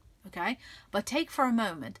images. Okay, but take for a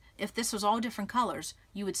moment, if this was all different colors,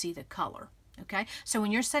 you would see the color. Okay, so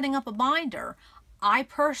when you're setting up a binder, I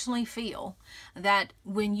personally feel that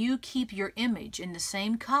when you keep your image in the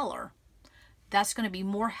same color, that's going to be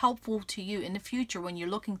more helpful to you in the future when you're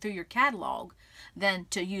looking through your catalog than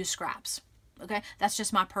to use scraps. Okay, that's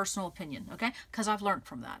just my personal opinion, okay, because I've learned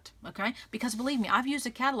from that, okay, because believe me, I've used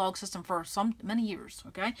a catalog system for many years,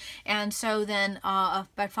 okay, and so then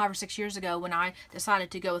about 5 or 6 years ago when I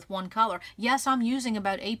decided to go with one color, yes, I'm using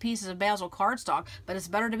about 8 pieces of basil cardstock, but it's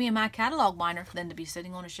better to be in my catalog binder than to be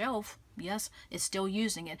sitting on a shelf. Yes, it's still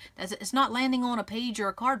using it. It's not landing on a page or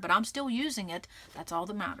a card, but I'm still using it. That's all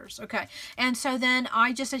that matters. Okay, and so then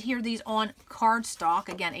I just adhere these on cardstock.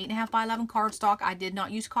 Again, 8.5 by 11 cardstock. I did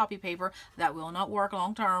not use copy paper. That will not work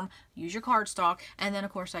long term. Use your cardstock. And then,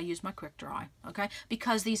 of course, I use my quick dry. Okay,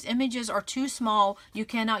 because these images are too small. You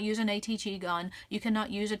cannot use an ATG gun. You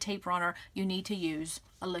cannot use a tape runner. You need to use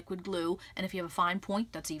a liquid glue, and if you have a fine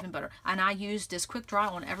point, that's even better. And I use this quick dry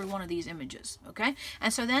on every one of these images, okay?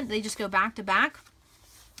 And so then they just go back to back.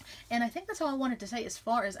 And I think that's all I wanted to say as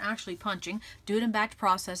far as actually punching. Do it in batch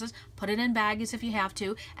processes, put it in baggies if you have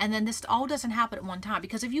to, and then this all doesn't happen at one time,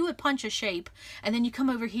 because if you would punch a shape and then you come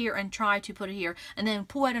over here and try to put it here and then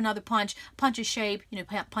pull out another punch a shape, you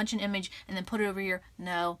know, punch an image and then put it over here,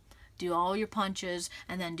 no. Do all your punches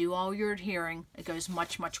and then do all your adhering. It goes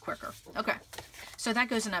much, much quicker. Okay, so that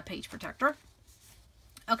goes in that page protector.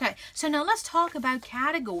 Okay, so now let's talk about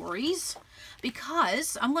categories,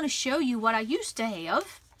 because I'm going to show you what I used to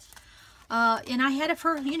have. And I had it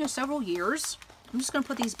for, you know, several years. I'm just going to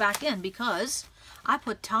put these back in because I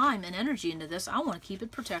put time and energy into this. I want to keep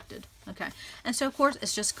it protected. Okay, and so of course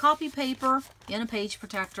it's just copy paper in a page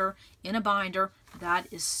protector in a binder. That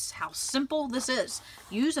is how simple this is.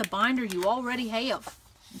 Use a binder you already have.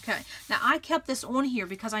 Okay, now I kept this on here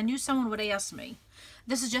because I knew someone would ask me.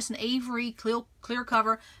 This is just an Avery clear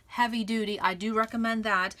cover, heavy duty. I do recommend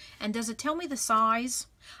that. And does it tell me the size?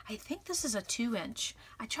 I think this is a 2-inch.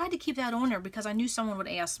 I tried to keep that on there because I knew someone would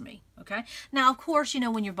ask me, okay? Now, of course, you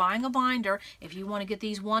know, when you're buying a binder, if you want to get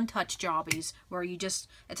these one-touch jobbies where you just,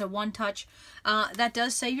 it's a one-touch, that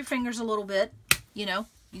does save your fingers a little bit, you know.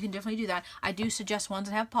 You can definitely do that. I do suggest ones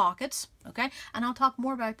that have pockets, okay? And I'll talk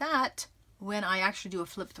more about that when I actually do a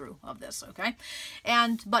flip through of this, okay?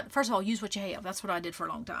 But first of all, use what you have. That's what I did for a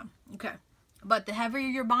long time, okay? But the heavier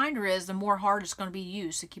your binder is, the more hard it's going to be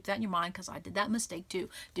used. So keep that in your mind, because I did that mistake too.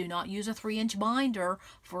 Do not use a 3-inch binder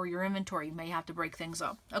for your inventory. You may have to break things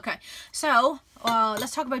up. Okay, so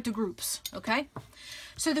let's talk about the groups, okay?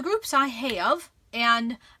 So the groups I have,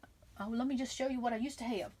 and let me just show you what I used to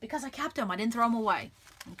have, because I kept them. I didn't throw them away,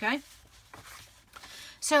 okay?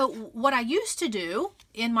 So what I used to do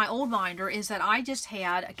in my old binder is that I just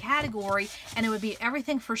had a category, and it would be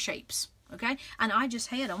everything for shapes, okay? And I just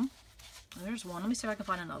had them. There's one. Let me see if I can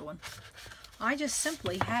find another one. I just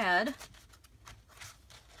simply had,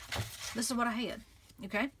 this is what I had,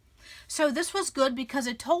 okay? So this was good because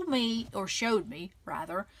it told me, or showed me,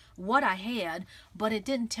 rather, what I had, but it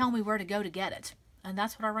didn't tell me where to go to get it. And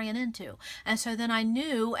that's what I ran into. And so then I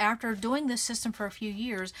knew, after doing this system for a few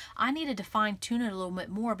years, I needed to fine tune it a little bit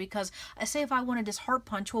more, because I say if I wanted this heart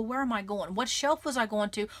punch, well, where am I going? What shelf was I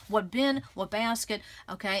going to? What bin? What basket?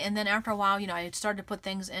 Okay, and then after a while, you know, I had started to put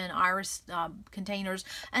things in iris containers,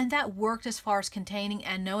 and that worked as far as containing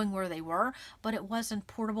and knowing where they were, but it wasn't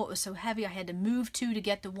portable. It was so heavy. I had to move two to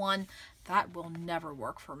get to one. That will never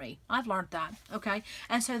work for me. I've learned that, okay?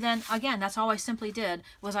 And so then, again, that's all I simply did,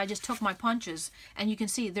 was I just took my punches, and you can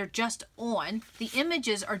see they're just on. The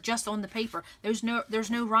images are just on the paper. There's no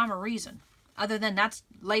rhyme or reason, other than that's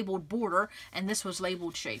labeled border, and this was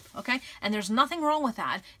labeled shape, okay? And there's nothing wrong with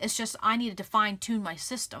that. It's just I needed to fine-tune my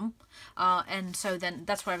system, and so then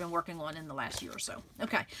that's what I've been working on in the last year or so.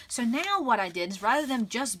 Okay, so now what I did is, rather than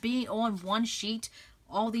just being on one sheet,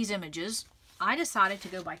 all these images, I decided to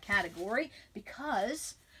go by category,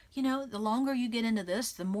 because, you know, the longer you get into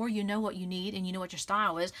this, the more you know what you need and you know what your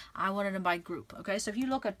style is. I wanted them by group, okay? So if you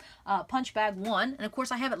look at punch bag 1, and of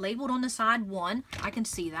course I have it labeled on the side 1, I can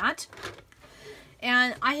see that.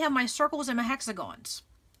 And I have my circles and my hexagons,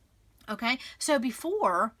 okay? So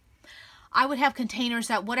before, I would have containers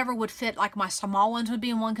that whatever would fit, like my small ones would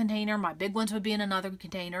be in one container, my big ones would be in another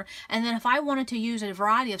container, and then if I wanted to use a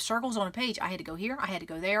variety of circles on a page, I had to go here, I had to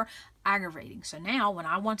go there. Aggravating. So now when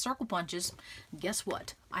I want circle punches, guess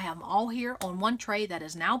what? I have them all here on one tray that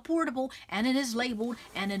is now portable, and it is labeled,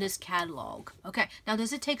 and it is catalog. Okay, now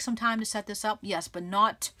does it take some time to set this up? Yes, but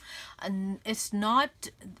not,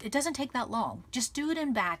 it doesn't take that long. Just do it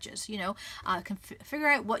in batches, you know. Figure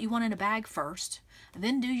out what you want in a bag first,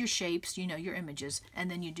 then do your shapes, you know, your images, and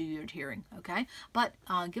then you do your adhering, okay? But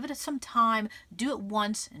give it some time, do it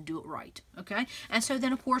once, and do it right, okay? And so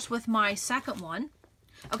then, of course, with my second one,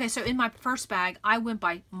 okay, so in my first bag, I went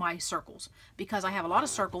by my circles, because I have a lot of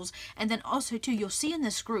circles, and then also, too, you'll see in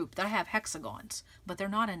this group that I have hexagons, but they're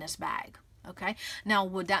not in this bag. Okay, now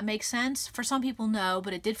would that make sense? For some people, no,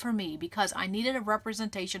 but it did for me because I needed a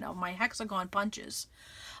representation of my hexagon punches.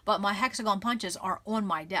 But my hexagon punches are on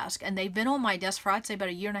my desk, and they've been on my desk for, I'd say, about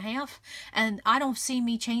a year and a half, and I don't see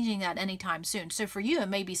me changing that anytime soon. So for you, it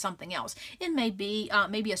may be something else. It may be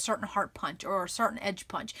maybe a certain heart punch or a certain edge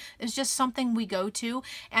punch. It's just something we go to,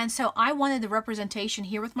 and so I wanted the representation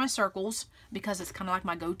here with my circles because it's kind of like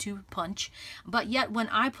my go-to punch. But yet when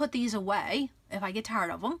I put these away, if I get tired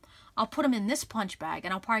of them, I'll put them in this punch bag,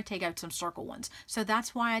 and I'll probably take out some circle ones. So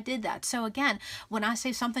that's why I did that. So again, when I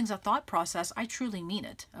say something's a thought process, I truly mean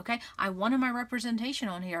it, okay? I wanted my representation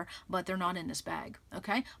on here, but they're not in this bag,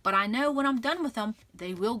 okay? But I know when I'm done with them,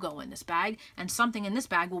 they will go in this bag, and something in this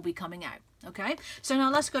bag will be coming out, okay? So now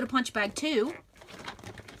let's go to punch bag 2,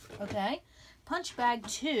 okay? Punch bag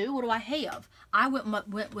 2, what do I have? I went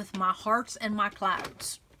with my hearts and my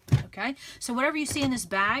clouds. Okay, so whatever you see in this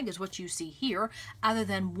bag is what you see here, other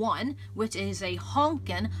than one, which is a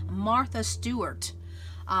honkin' Martha Stewart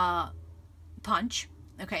punch.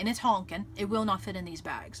 Okay, and it's honkin'. It will not fit in these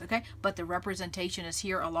bags, okay? But the representation is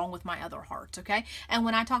here along with my other hearts, okay? And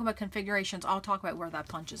when I talk about configurations, I'll talk about where that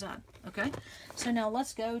punch is at, okay? So now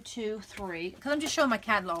let's go to 3, because I'm just showing my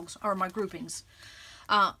catalogs, or my groupings.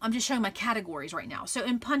 I'm just showing my categories right now. So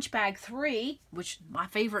in punch bag 3, which is my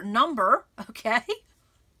favorite number, okay?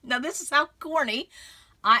 Now, this is how corny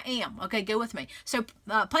I am. Okay, go with me. So,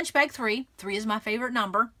 punch bag 3. 3 is my favorite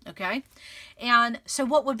number. Okay. And so,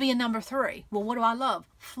 what would be in number 3? Well, what do I love?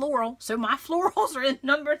 Floral. So, my florals are in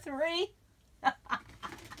number 3.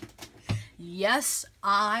 Yes,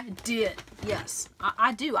 I did. Yes,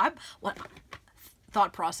 I do.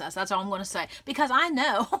 Thought process. That's all I'm going to say. Because I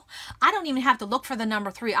know I don't even have to look for the number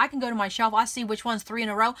 3. I can go to my shelf. I see which one's 3 in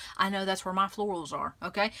a row. I know that's where my florals are.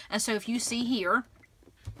 Okay. And so, if you see here,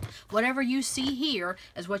 whatever you see here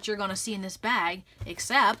is what you're going to see in this bag,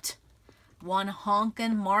 except one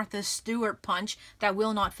honkin' Martha Stewart punch that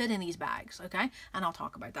will not fit in these bags, okay? And I'll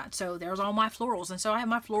talk about that. So there's all my florals. And so I have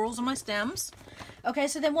my florals and my stems. Okay,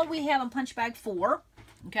 so then what we have in punch bag 4,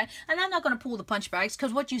 okay? And I'm not going to pull the punch bags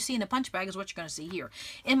because what you see in the punch bag is what you're going to see here.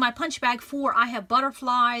 In my punch bag 4, I have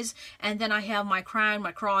butterflies, and then I have my crown,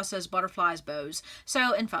 my crosses, butterflies, bows,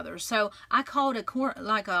 so, and feathers. So I called it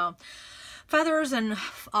like a feathers and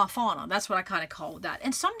fauna. That's what I kind of call that.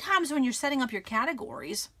 And sometimes when you're setting up your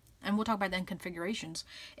categories, and we'll talk about that in configurations,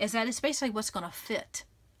 is that it's basically what's going to fit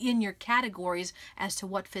in your categories as to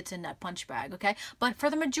what fits in that punch bag, okay? But for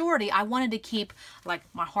the majority, I wanted to keep like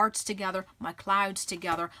my hearts together, my clouds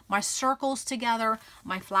together, my circles together,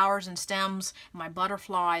 my flowers and stems, my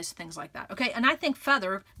butterflies, things like that, okay? And I think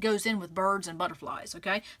feather goes in with birds and butterflies,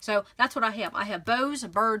 okay? So that's what I have. I have bows,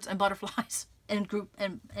 birds, and butterflies in group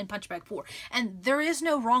and punch bag 4. And there is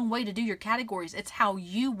no wrong way to do your categories. It's how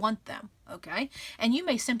you want them, okay? And you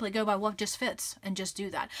may simply go by what just fits and just do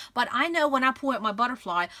that. But I know when I pull out my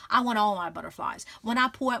butterfly, I want all my butterflies. When I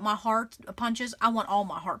pull out my heart punches, I want all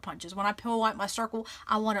my heart punches. When I pull out my circle,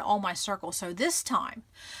 I wanted all my circles. So this time,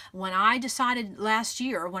 when I decided last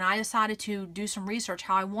year, when I decided to do some research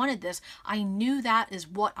how I wanted this, I knew that is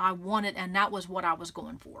what I wanted, and that was what I was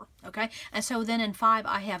going for, okay? And so then in 5,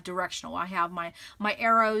 I have directional. I have my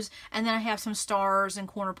arrows, and then I have some stars and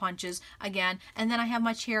corner punches again, and then I have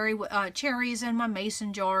my cherries and my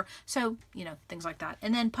mason jar, so you know, things like that.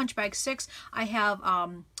 And then punch bag 6, I have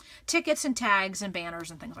tickets and tags and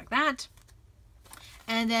banners and things like that.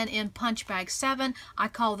 And then in punch bag 7, I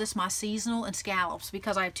call this my seasonal and scallops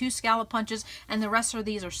because I have 2 scallop punches and the rest of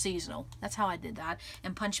these are seasonal. That's how I did that.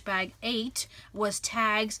 And punch bag 8 was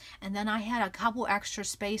tags, and then I had a couple extra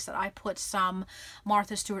space that I put some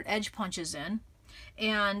Martha Stewart edge punches in.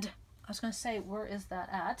 And I was going to say, where is that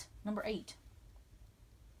at? Number 8.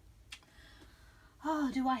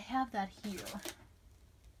 Oh, do I have that here?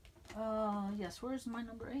 Yes, where's my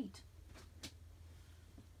number 8?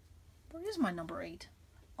 Where is my number 8?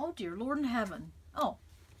 Oh, dear Lord in heaven. Oh,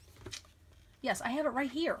 yes, I have it right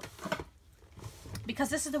here. Because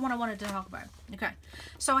this is the one I wanted to talk about. Okay,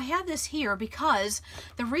 so I have this here because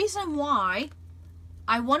the reason why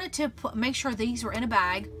I wanted to make sure these were in a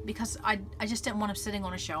bag because I just didn't want them sitting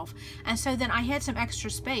on a shelf. And so then I had some extra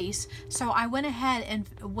space. So I went ahead and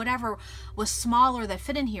whatever was smaller that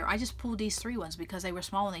fit in here, I just pulled these 3 ones because they were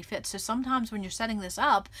small and they fit. So sometimes when you're setting this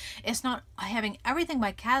up, it's not having everything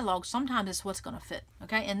by catalog. Sometimes it's what's going to fit.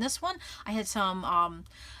 Okay. And this one, I had some,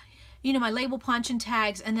 you know, my label punch and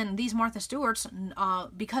tags, and then these Martha Stewart's,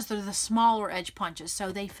 because they're the smaller edge punches,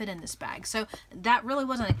 so they fit in this bag. So that really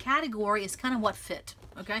wasn't a category, it's kind of what fit,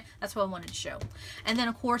 okay? That's what I wanted to show. And then,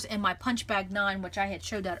 of course, in my punch bag 9, which I had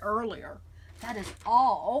showed that earlier, that is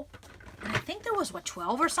all, and I think there was, what,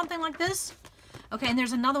 12 or something like this? Okay, and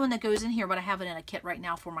there's another one that goes in here, but I have it in a kit right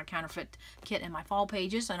now for my counterfeit kit in my fall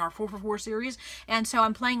pages in our 4for4 series. And so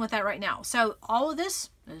I'm playing with that right now. So all of this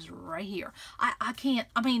is right here. I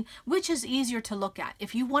mean, which is easier to look at?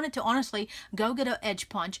 If you wanted to honestly go get an edge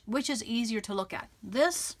punch, which is easier to look at?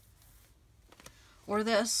 This, or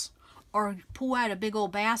pull out a big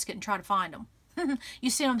old basket and try to find them. You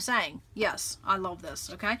see what I'm saying? Yes, I love this.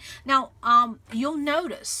 Okay, now you'll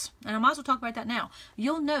notice, and I might as well talk about that now.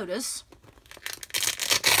 You'll notice,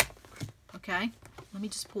 okay, let me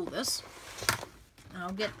just pull this.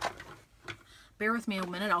 Bear with me a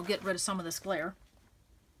minute, I'll get rid of some of this glare.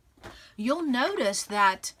 You'll notice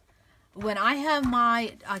that when I have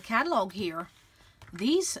my catalog here,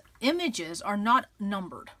 these images are not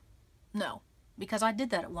numbered. No, because I did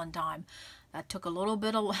that at one time. That took a little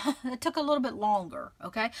bit longer,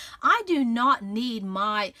 okay? I do not need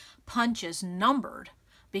my punches numbered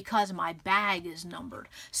because my bag is numbered.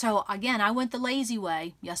 So again, I went the lazy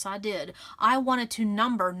way. Yes, I did. I wanted to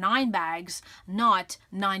number 9 bags, not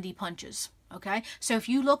 90 punches. Okay? So if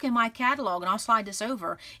you look in my catalog, and I'll slide this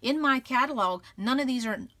over, in my catalog, none of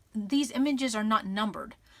these images are not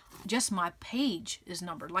numbered. Just my page is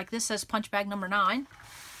numbered. Like this says punch bag number 9.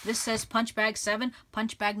 This says punch bag 7,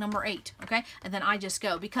 punch bag number 8, okay? And then I just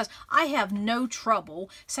go, because I have no trouble.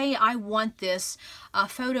 Say I want this a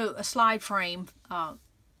slide frame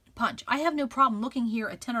punch. I have no problem looking here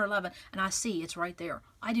at 10 or 11, and I see it's right there.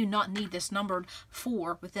 I do not need this numbered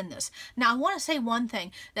 4 within this. Now, I want to say one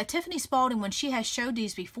thing, that Tiffany Spaulding, when she has showed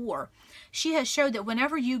these before, she has showed that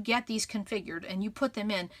whenever you get these configured and you put them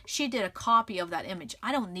in, she did a copy of that image.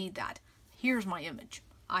 I don't need that. Here's my image.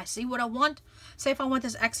 I see what I want. Say if I want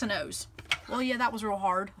this X and O's. Well, yeah, that was real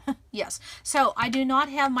hard. Yes. So I do not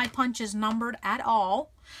have my punches numbered at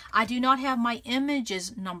all. I do not have my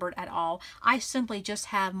images numbered at all. I simply just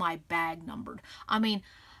have my bag numbered. I mean,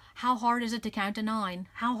 how hard is it to count to 9?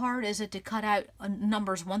 How hard is it to cut out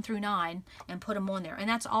numbers 1 through 9 and put them on there? And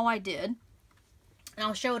that's all I did. And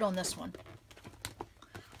I'll show it on this one.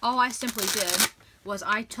 All I simply did was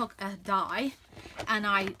I took a die and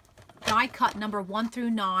I die cut number 1 through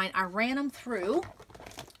 9. I ran them through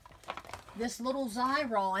this little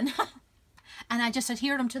Xyron and I just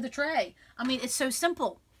adhered them to the tray. I mean, it's so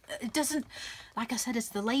simple. It doesn't, like I said, it's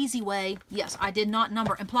the lazy way. Yes, I did not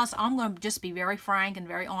number. And plus, I'm going to just be very frank and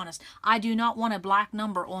very honest. I do not want a black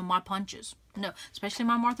number on my punches. No, especially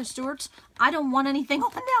my Martha Stewart's. I don't want anything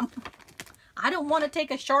on them. I don't want to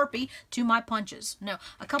take a Sharpie to my punches. No,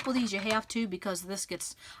 a couple of these you have to, because this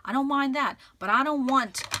gets, I don't mind that, but I don't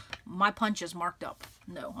want my punches marked up.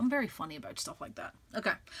 No, I'm very funny about stuff like that.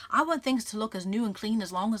 Okay, I want things to look as new and clean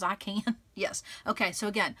as long as I can. Yes. Okay, so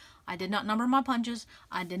again, I did not number my punches.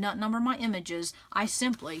 I did not number my images. I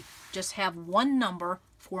simply just have one number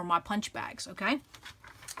for my punch bags, okay?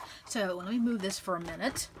 So let me move this for a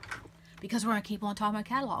minute, because we're going to keep on talking about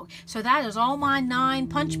catalog. So that is all my 9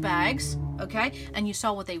 punch bags, okay? And you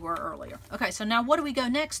saw what they were earlier. Okay, so now what do we go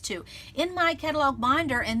next to? In my catalog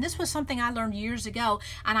binder, and this was something I learned years ago,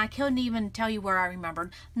 and I couldn't even tell you where I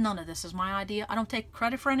remembered. None of this is my idea. I don't take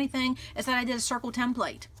credit for anything. It's that I did a circle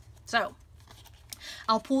template. So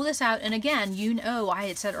I'll pull this out, and again, you know, I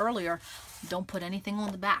had said earlier, don't put anything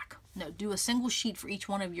on the back. No, do a single sheet for each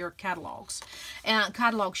one of your catalogs and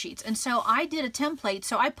catalog sheets. And so I did a template.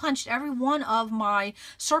 So I punched every one of my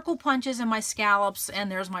circle punches and my scallops, and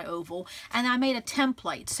there's my oval, and I made a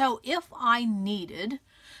template. So if I needed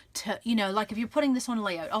to, you know, like if you're putting this on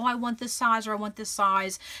layout, oh, I want this size or I want this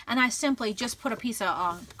size, and I simply just put a piece of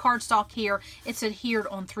cardstock here. It's adhered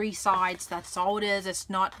on 3 sides. That's all it is. It's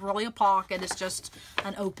not really a pocket. It's just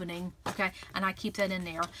an opening, okay? And I keep that in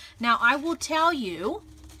there. Now, I will tell you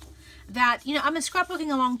that, you know, I've been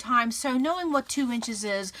scrapbooking a long time, so knowing what 2 inches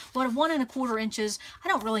is, what 1 1/4 inches, I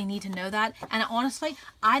don't really need to know that. And honestly,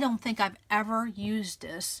 I don't think I've ever used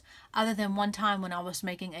this other than one time when I was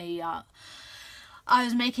making a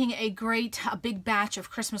big batch of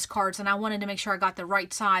Christmas cards, and I wanted to make sure I got the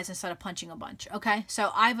right size instead of punching a bunch. Okay,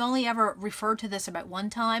 so I've only ever referred to this about 1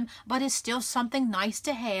 time, but it's still something nice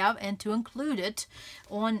to have and to include it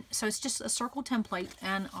on. So it's just a circle template,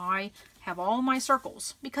 and I have all my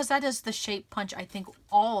circles because that is the shape punch I think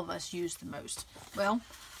all of us use the most. Well,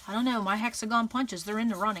 I don't know, my hexagon punches, they're in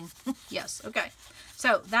the running. Yes, okay.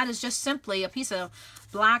 So that is just simply a piece of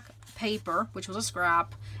black paper, which was a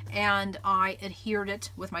scrap, and I adhered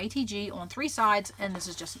it with my ATG on 3 sides, and this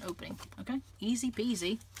is just an opening. Okay, easy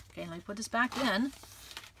peasy. Okay, let me put this back in.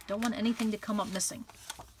 Don't want anything to come up missing.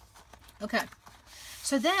 Okay.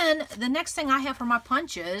 So then the next thing I have for my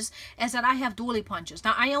punches is that I have doily punches.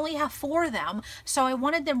 Now I only have 4 of them, so I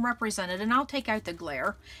wanted them represented, and I'll take out the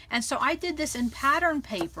glare. And so I did this in pattern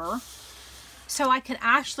paper. so I could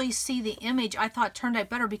actually see the image. I thought turned out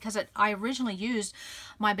better because I originally used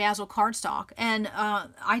my basil cardstock, and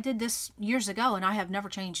I did this years ago, and I have never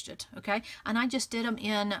changed it, okay? And I just did them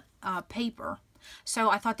in paper. So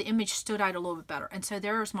I thought the image stood out a little bit better. And so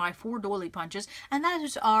there's my 4 doily punches. And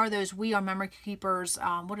those are those We Are Memory Keepers,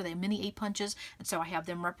 what are they, mini 8 punches? And so I have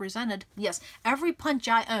them represented. Yes, every punch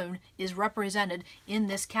I own is represented in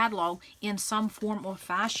this catalog in some form or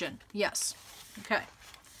fashion. Yes. Okay.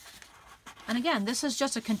 And again, this is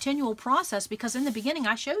just a continual process because in the beginning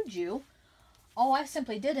I showed you, all I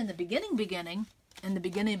simply did in the beginning,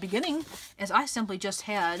 is I simply just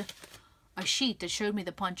had a sheet that showed me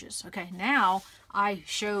the punches. Okay, now I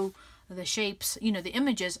show the shapes, you know, the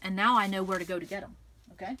images, and now I know where to go to get them.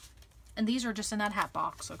 Okay, and these are just in that hat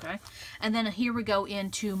box. Okay, and then here we go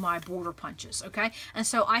into my border punches. Okay, and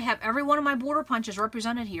so I have every one of my border punches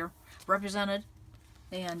represented here, represented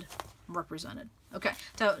and represented. Okay,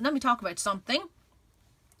 so let me talk about something.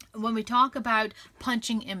 When we talk about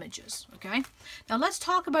punching images, okay, now let's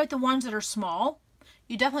talk about the ones that are small.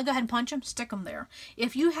 You definitely go ahead and punch them, stick them there.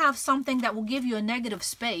 If you have something that will give you a negative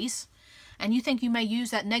space and you think you may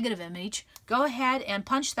use that negative image, go ahead and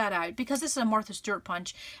punch that out because this is a Martha Stewart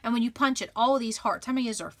punch. And when you punch it, all of these hearts, how many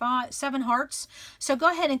is there? 5, 7 hearts. So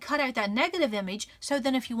go ahead and cut out that negative image so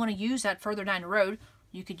then if you want to use that further down the road,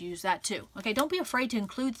 you could use that too. Okay, don't be afraid to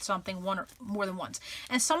include something one or more than once.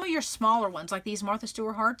 And some of your smaller ones, like these Martha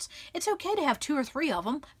Stewart hearts, it's okay to have 2 or 3 of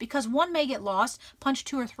them because one may get lost. Punch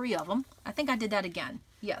 2 or 3 of them. I think I did that again.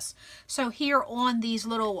 Yes. So here on these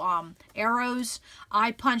little arrows,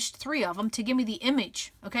 I punched 3 of them to give me the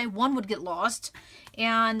image. Okay, one would get lost.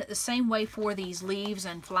 And the same way for these leaves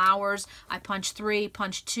and flowers, I punch 3,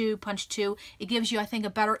 punch 2, punch 2. It gives you, I think,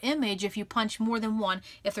 a better image if you punch more than one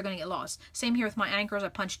if they're going to get lost. Same here with my anchors. I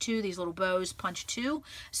punch 2. These little bows, punch 2.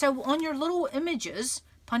 So on your little images,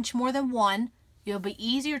 punch more than one. It'll be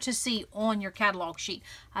easier to see on your catalog sheet.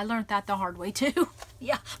 I learned that the hard way too.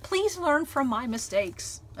 Yeah, please learn from my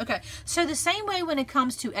mistakes. Okay, so the same way when it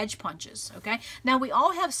comes to edge punches, okay? Now we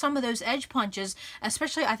all have some of those edge punches,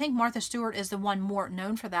 especially I think Martha Stewart is the one more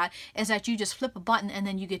known for that, is that you just flip a button and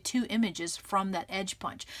then you get 2 images from that edge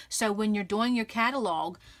punch. So when you're doing your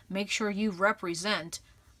catalog, make sure you represent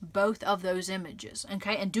both of those images,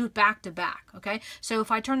 okay, and do it back to back, okay? So if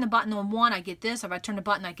I turn the button on one, I get this. If I turn the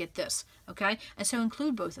button, I get this, okay? And so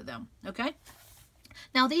include both of them, okay?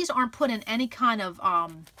 Now these aren't put in any kind of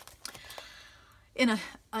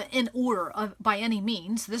in order by any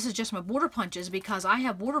means. This is just my border punches because I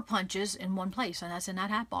have border punches in one place, and that's in that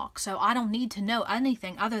hat box. So I don't need to know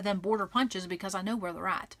anything other than border punches because I know where they're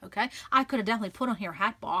at, okay? I could have definitely put on here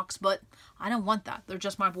hat box, but I don't want that. They're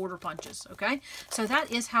just my border punches, okay? So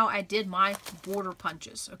that is how I did my border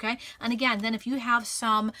punches, okay? And again, then if you have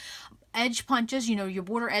some edge punches, you know, your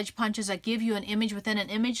border edge punches that give you an image within an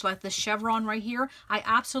image, like this chevron right here, I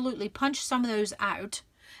absolutely punched some of those out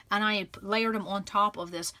and I layered them on top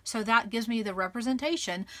of this. So that gives me the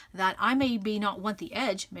representation that I maybe not want the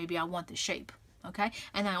edge, maybe I want the shape. Okay,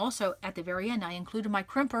 and I also, at the very end, I included my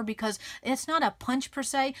crimper because it's not a punch per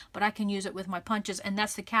se, but I can use it with my punches, and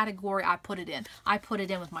that's the category I put it in. I put it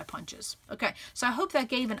in with my punches. Okay, so I hope that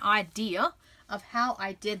gave an idea of how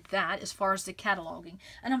I did that as far as the cataloging.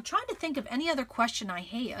 And I'm trying to think of any other question I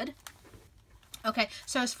had. Okay,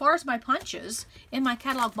 so as far as my punches, in my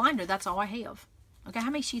catalog binder, that's all I have. Okay, how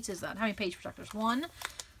many sheets is that? How many page protectors? 1,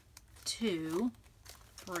 2,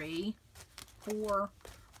 3, 4,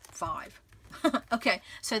 5. Okay,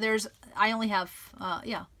 so I only have,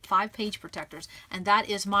 5 page protectors, and that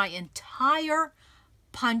is my entire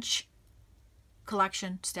punch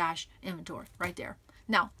collection stash inventory right there.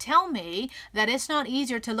 Now, tell me that it's not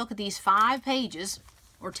easier to look at these 5 pages,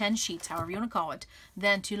 or 10 sheets, however you want to call it,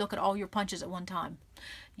 than to look at all your punches at one time.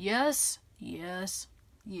 Yes, yes,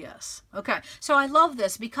 yes. Okay, so I love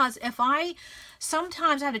this because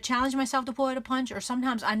sometimes I have to challenge myself to pull out a punch, or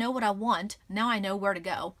sometimes I know what I want. Now I know where to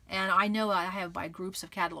go, and I know I have by groups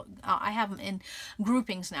of catalog. I have them in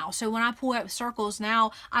groupings now. So when I pull out circles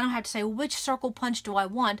now, I don't have to say which circle punch do I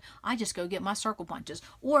want. I just go get my circle punches.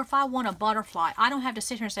 Or if I want a butterfly, I don't have to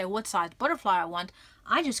sit here and say what size butterfly I want.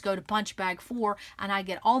 I just go to punch bag 4 and I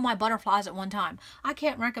get all my butterflies at one time. I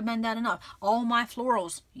can't recommend that enough. All my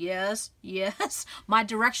florals, yes, yes. My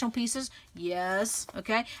directional pieces, yes,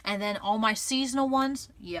 okay. And then all my seasonal ones,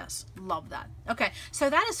 yes, love that. Okay, so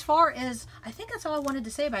that as far as, I think that's all I wanted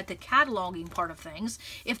to say about the cataloging part of things.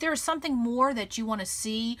 If there is something more that you want to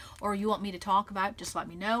see or you want me to talk about, just let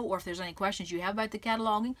me know. Or if there's any questions you have about the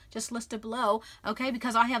cataloging, just list it below, okay,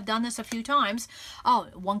 because I have done this a few times. Oh,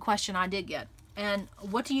 one question I did get. And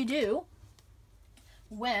what do you do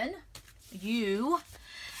when you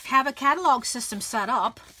have a catalog system set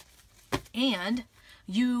up, and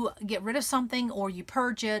you get rid of something, or you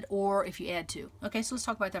purge it, or if you add to. Okay, so let's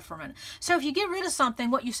talk about that for a minute. So if you get rid of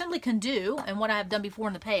something, what you simply can do, and what I have done before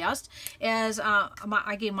in the past, is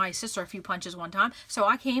I gave my sister a few punches one time, so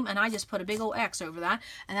I came and I just put a big old X over that,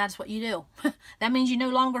 and that's what you do. That means you no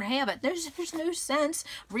longer have it. There's no sense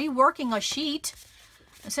reworking a sheet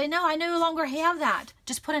and say, no, I no longer have that.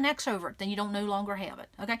 Just put an X over it, then you don't no longer have it.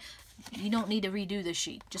 Okay, you don't need to redo this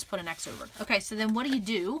sheet. Just put an X over it. Okay, so then what do you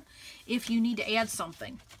do if you need to add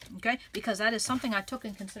something? Okay, because that is something I took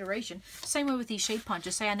in consideration. Same way with these shape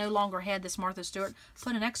punches. Say I no longer had this Martha Stewart.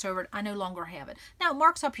 Put an X over it. I no longer have it. Now it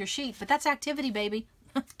marks up your sheet, but that's activity, baby.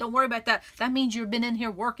 Don't worry about that. That means you've been in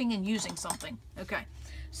here working and using something. Okay,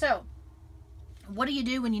 so what do you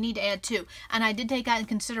do when you need to add to? And I did take that in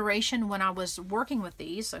consideration when I was working with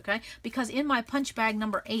these, okay? Because in my punch bag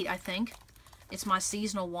number 8, I think, it's my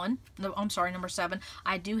seasonal one. No, I'm sorry, number 7.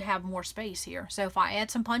 I do have more space here. So if I add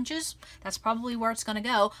some punches, that's probably where it's going to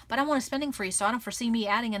go. But I want a spending freeze, so I don't foresee me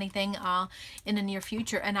adding anything in the near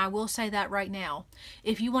future. And I will say that right now.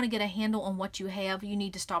 If you want to get a handle on what you have, you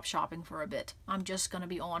need to stop shopping for a bit. I'm just going to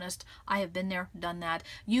be honest. I have been there, done that.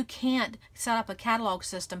 You can't set up a catalog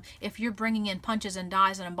system if you're bringing in punches and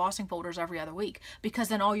dies and embossing folders every other week. Because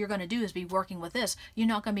then all you're going to do is be working with this. You're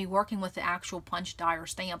not going to be working with the actual punch, die, or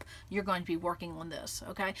stamp. You're going to be working on this.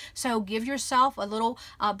 Okay, so give yourself a little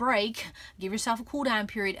break, give yourself a cool down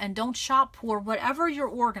period, and don't shop for whatever you're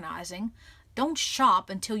organizing. Don't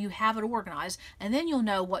shop until you have it organized, and then you'll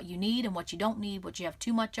know what you need and what you don't need, what you have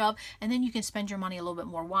too much of, and then you can spend your money a little bit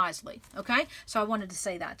more wisely. Okay, so I wanted to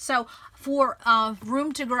say that. So for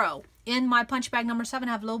room to grow, in my punch bag number 7,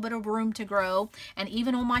 I have a little bit of room to grow, and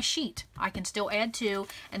even on my sheet, I can still add 2,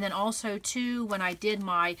 and then also 2, when I did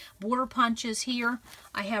my border punches here,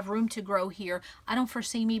 I have room to grow here. I don't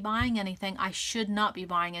foresee me buying anything. I should not be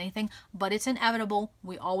buying anything, but it's inevitable.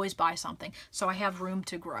 We always buy something, so I have room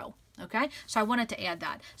to grow. Okay, so I wanted to add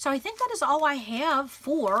that. So I think that is all I have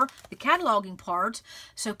for the cataloging part.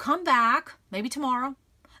 So come back, maybe tomorrow,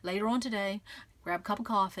 later on today, grab a cup of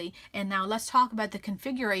coffee, and now let's talk about the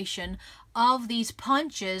configuration of these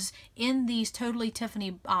punches in these Totally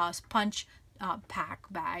Tiffany punch pack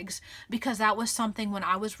bags, because that was something when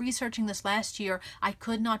I was researching this last year I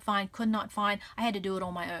could not find. I had to do it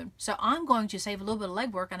on my own. So I'm going to save a little bit of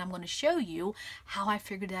legwork, and I'm going to show you how I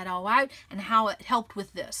figured that all out and how it helped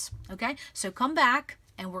with this. Okay, so come back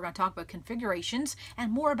and we're going to talk about configurations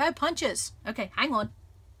and more about punches. Okay, hang on.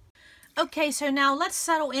 Okay, so now let's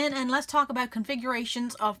settle in and let's talk about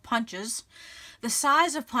configurations of punches, the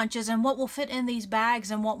size of punches, and what will fit in these bags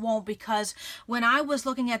and what won't, because when I was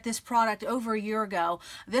looking at this product over a year ago,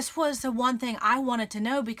 this was the one thing I wanted to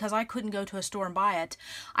know, because I couldn't go to a store and buy it.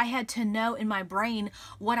 I had to know in my brain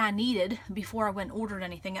what I needed before I went and ordered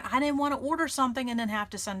anything, and I didn't want to order something and then have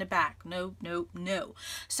to send it back. No, no, no.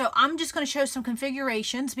 So I'm just going to show some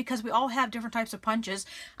configurations, because we all have different types of punches,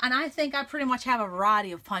 and I think I pretty much have a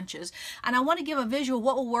variety of punches, and I want to give a visual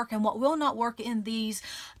what will work and what will not work in these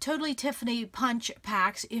Totally Tiffany punch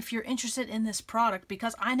packs if you're interested in this product,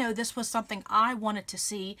 because I know this was something I wanted to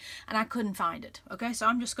see and I couldn't find it. Okay, so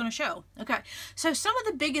I'm just going to show. Okay, so some of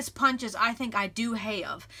the biggest punches I think I do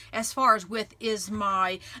have as far as width is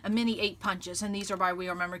my mini 8 punches, and these are by We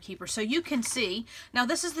Are Memory Keepers. So you can see, now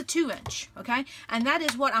this is the 2-inch, okay, and that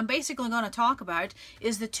is what I'm basically going to talk about,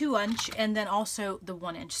 is the 2-inch and then also the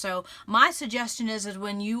 1-inch. So my suggestion is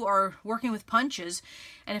when you are working with punches,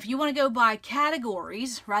 and if you want to go by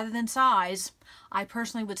categories rather than size, I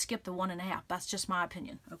personally would skip the 1.5. That's just my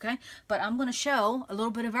opinion, okay? But I'm going to show a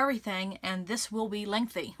little bit of everything, and this will be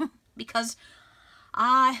lengthy because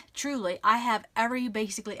I have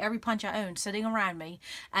basically every punch I own sitting around me,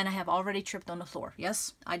 and I have already tripped on the floor.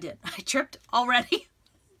 Yes, I did. I tripped already.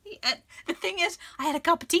 And the thing is, I had a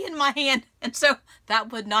cup of tea in my hand, and so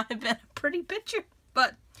that would not have been a pretty picture.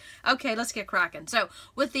 But okay, let's get cracking. So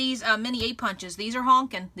with these mini 8 punches, these are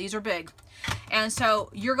honking, these are big, and so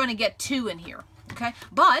you're going to get 2 in here. Okay,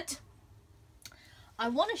 but I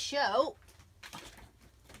want to show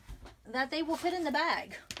that they will fit in the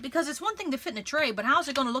bag, because it's one thing to fit in a tray, but how's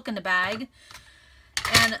it going to look in the bag?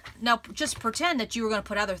 And now just pretend that you were going to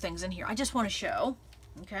put other things in here. I just want to show.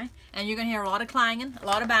 Okay, and you're going to hear a lot of clanging, a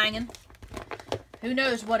lot of banging. Who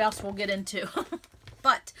knows what else we'll get into.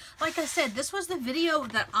 But like I said, this was the video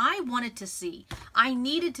that I wanted to see. I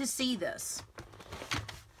needed to see this.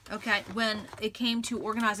 Okay, when it came to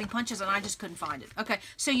organizing punches, and I just couldn't find it. Okay,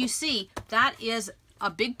 so you see, that is a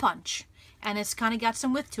big punch. and it's kind of got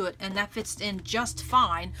some width to it, and that fits in just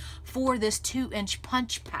fine for this 2-inch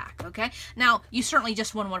punch pack. Okay, now you certainly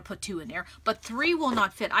just wouldn't want to put 2 in there, but 3 will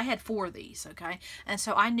not fit. I had 4 of these. Okay, and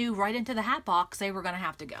so I knew right into the hat box they were going to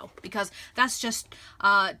have to go, because that's just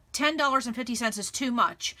 $10.50 is too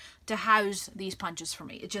much to house these punches for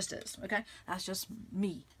me. It just is. Okay, that's just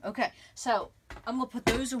me. Okay, so I'm gonna put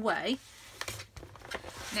those away.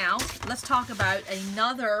 Now let's talk about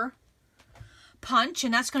another punch,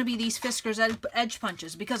 and that's going to be these Fiskars edge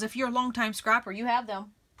punches, because if you're a long-time scrapper, you have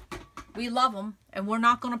them. We love them, and we're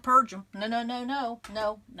not going to purge them. No, no, no, no,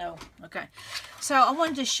 no, no. Okay, so I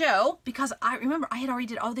wanted to show, because I remember I had already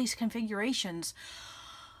did all these configurations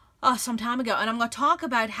some time ago, and I'm going to talk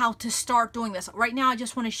about how to start doing this. Right now I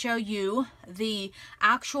just want to show you the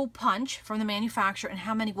actual punch from the manufacturer and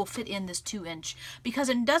how many will fit in this 2-inch, because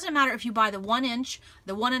it doesn't matter if you buy the 1-inch,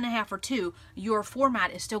 the 1.5, or 2, your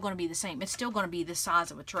format is still going to be the same. It's still going to be the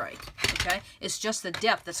size of a tray. Okay, it's just the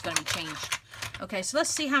depth that's going to be changed. Okay, so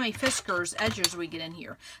let's see how many Fiskars edges we get in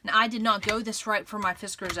here. Now I did not go this right for my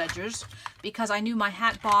Fiskars edges, because I knew my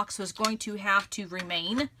hat box was going to have to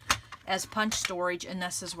remain as punch storage, and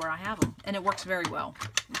this is where I have them, and it works very well.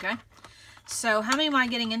 Okay, so how many am I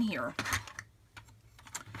getting in here?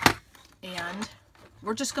 And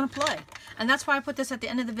we're just going to play, and that's why I put this at the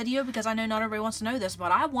end of the video, because I know not everybody wants to know this,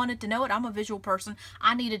 but I wanted to know it. I'm a visual person.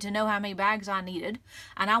 I needed to know how many bags I needed,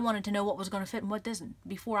 and I wanted to know what was going to fit and what doesn't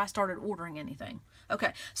before I started ordering anything.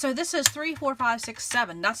 Okay, so this is 3, 4, 5, 6,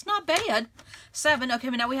 7. That's not bad. 7. Okay,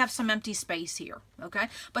 but now we have some empty space here. Okay,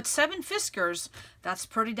 but 7 Fiskars, that's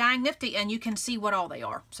pretty dang nifty, and you can see what all they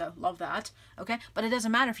are. So love that. Okay, but it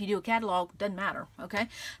doesn't matter if you do a catalog. Doesn't matter. Okay,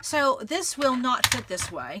 so this will not fit this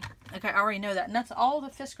way. Okay, I already know that, and that's all the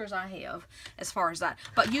Fiskars I have as far as that.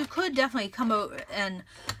 But you could definitely come over and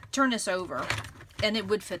turn this over, and it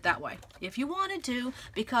would fit that way if you wanted to,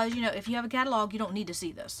 because, you know, if you have a catalog, you don't need to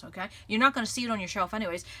see this. Okay, you're not going to see it on your shelf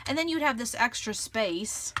anyways, and then you'd have this extra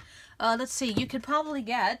space. Let's see, you could probably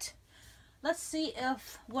get, let's see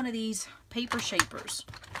if one of these paper shapers,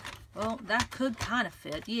 well, that could kind of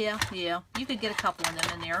fit. Yeah, you could get a couple of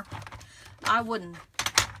them in there. I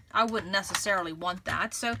wouldn't necessarily want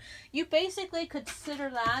that, so you basically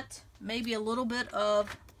consider that maybe a little bit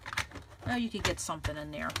of, oh, you could get something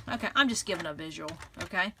in there. Okay, I'm just giving a visual.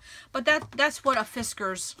 Okay, but that's what a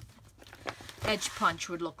Fiskars edge punch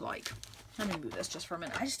would look like. Let me move this just for a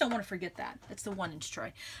minute. I just don't want to forget that. It's the 1-inch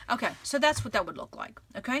tray. Okay, so that's what that would look like.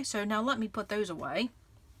 Okay, so now let me put those away.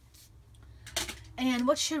 And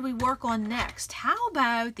what should we work on next? How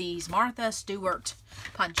about these Martha Stewart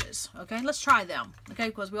punches? Okay, let's try them. Okay,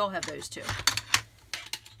 because we all have those too.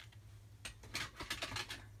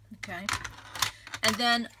 Okay, and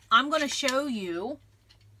then I'm going to show you,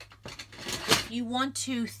 if you want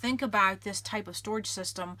to think about this type of storage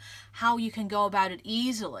system, how you can go about it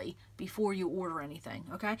easily before you order anything.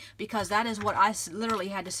 Okay, because that is what I literally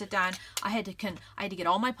had to sit down. I had to get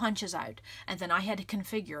all my punches out, and then I had to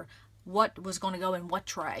configure what was going to go in what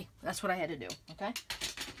tray. That's what I had to do. Okay,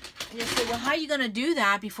 you say, well, how are you going to do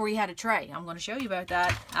that before you had a tray? I'm going to show you about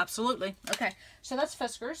that. Absolutely. Okay, so that's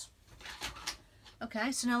Fiskars.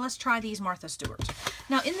 Okay, so now let's try these Martha Stewart.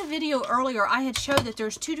 Now, in the video earlier, I had showed that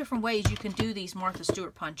there's 2 different ways you can do these Martha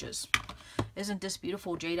Stewart punches. Isn't this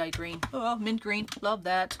beautiful jadeite green? Oh, mint green. Love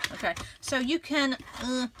that. Okay, so you can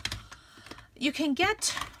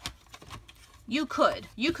get, you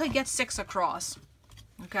could get 6 across.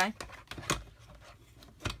 Okay,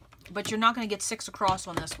 but you're not going to get 6 across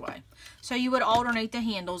on this way. So you would alternate the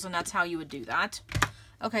handles, and that's how you would do that.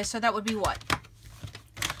 Okay, so that would be what?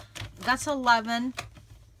 That's 11.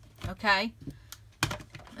 Okay,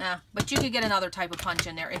 yeah, but you could get another type of punch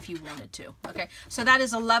in there if you wanted to. Okay, so that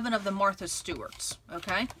is 11 of the Martha Stewarts.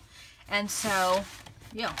 Okay, and so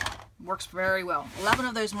yeah, works very well. 11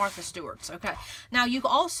 of those Martha Stewarts. Okay, now you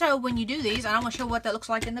also, when you do these, and I'm going to show what that looks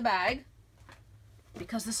like in the bag,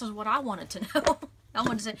 because this is what I wanted to know. I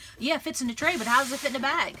wanted to say, yeah, it fits in the tray, but how does it fit in the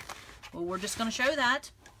bag? Well, we're just going to show that.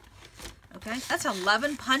 Okay, that's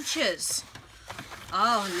 11 punches.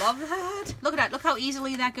 Oh, I love that. Look at that. Look how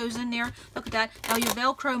easily that goes in there. Look at that. Now, your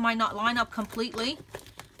Velcro might not line up completely,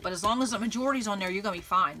 but as long as the majority's on there, you're going to be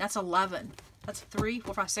fine. That's 11. That's 3,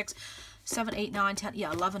 4, 5, 6, 7, 8, 9, 10.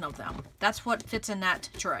 Yeah, 11 of them. That's what fits in that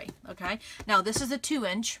tray. Okay. Now, this is a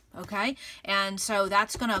 2-inch. Okay. And so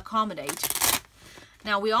that's going to accommodate.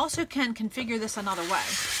 Now, we also can configure this another way.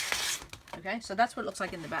 Okay. So that's what it looks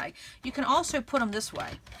like in the bag. You can also put them this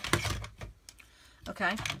way.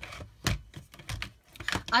 Okay.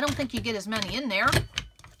 I don't think you get as many in there,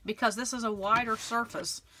 because this is a wider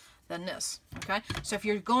surface than this, okay? So if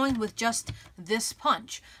you're going with just this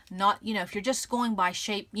punch, not, you know, if you're just going by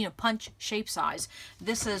shape, you know, punch shape size,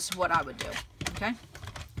 this is what I would do, okay?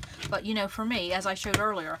 But, you know, for me, as I showed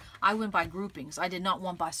earlier, I went by groupings. I did not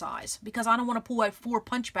want by size because I don't want to pull out 4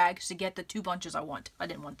 punch bags to get the 2 bunches I want. I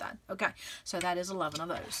didn't want that. Okay, so that is 11 of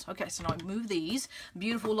those. Okay, so now I move these.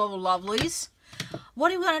 Beautiful little lovelies.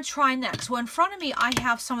 What are we going to try next? Well, in front of me, I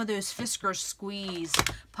have some of those Fisker squeeze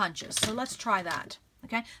punches. So let's try that.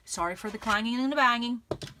 Okay, sorry for the clanging and the banging.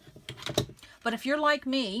 But if you're like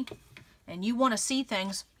me, and you want to see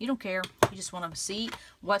things, you don't care. You just want to see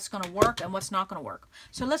what's going to work and what's not going to work.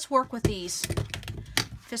 So let's work with these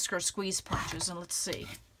Fisker squeeze punches and let's see.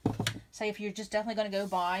 Say if you're just definitely going to go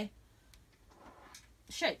by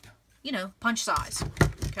shape, you know, punch size.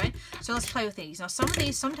 Okay, so let's play with these. Now some of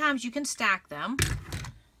these, sometimes you can stack them.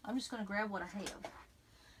 I'm just going to grab what I have.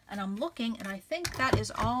 And I'm looking and I think that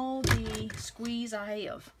is all the squeeze I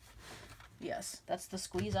have. Yes, that's the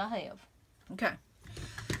squeeze I have. Okay.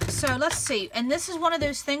 So let's see, and this is one of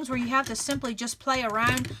those things where you have to simply just play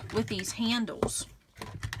around with these handles.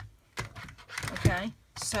 Okay,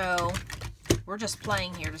 so we're just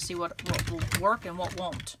playing here to see what will work and what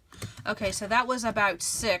won't. Okay, so that was about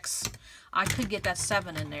 6. I could get that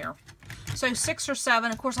 7 in there. So 6 or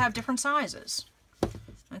 7, of course I have different sizes.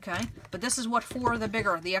 Okay, but this is what 4 of the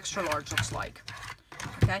bigger, the extra large looks like.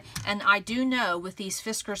 Okay, and I do know with these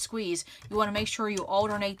Fisker squeeze, you want to make sure you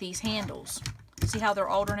alternate these handles. See how they're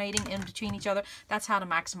alternating in between each other? That's how to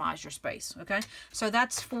maximize your space, okay? So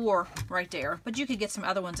that's 4 right there, but you could get some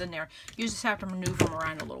other ones in there. You just have to maneuver them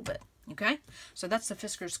around a little bit, okay? So that's the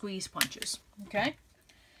Fisker squeeze punches, okay?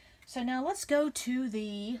 So now let's go to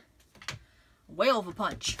the whale of a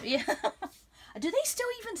punch. Yeah. Do they still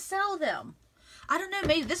even sell them? I don't know.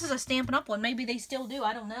 Maybe this is a Stampin' Up! One. Maybe they still do.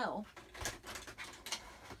 I don't know.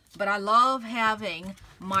 But I love having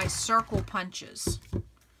my circle punches.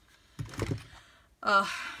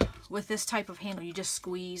 With this type of handle, you just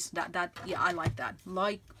squeeze that. Yeah, I like that.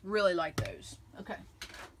 Really like those. Okay.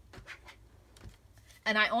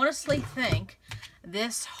 And I honestly think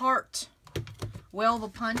this heart whale of a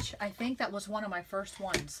punch, I think that was one of my first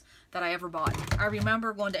ones that I ever bought. I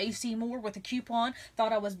remember going to AC Moore with a coupon,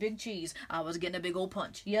 thought I was big cheese. I was getting a big old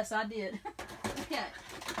punch. Yes, I did. Okay.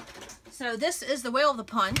 So this is the whale of the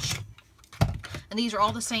punch, and these are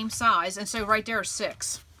all the same size, and so right there is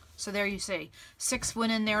 6. So there you see, 6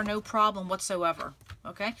 went in there, no problem whatsoever.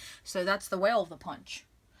 Okay, so that's the whale of the punch.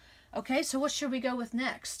 Okay, so what should we go with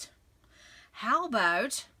next? How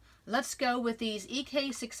about, let's go with these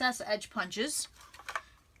EK Success Edge punches.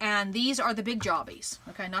 And these are the big jobbies.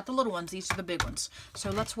 Okay, not the little ones, these are the big ones. So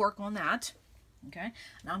let's work on that. Okay,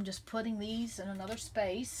 and I'm just putting these in another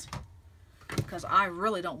space because I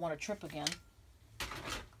really don't want to trip again.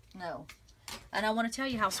 No. And I want to tell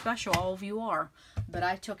you how special all of you are. But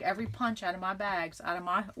I took every punch out of my bags, out of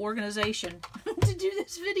my organization to do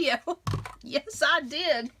this video. Yes, I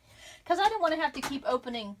did. Because I didn't want to have to keep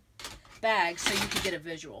opening bags so you could get a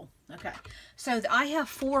visual. Okay, so I have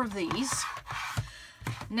 4 of these.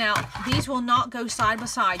 Now, these will not go side by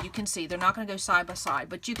side. You can see they're not going to go side by side,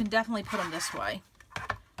 but you can definitely put them this way.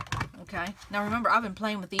 Okay, now remember, I've been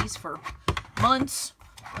playing with these for months.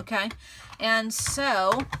 Okay, and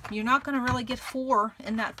so you're not going to really get 4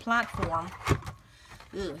 in that platform.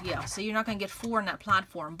 Ugh, yeah, so you're not going to get 4 in that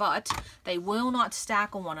platform, but they will not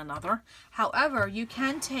stack on one another. However, you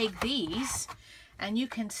can take these and you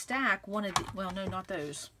can stack one of the, well, no, not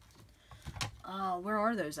those. Where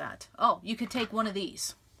are those at? Oh, you could take one of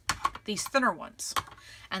these thinner ones,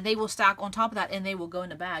 and they will stack on top of that, and they will go in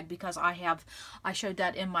the bag because I showed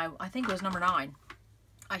that in my, I think it was number 9.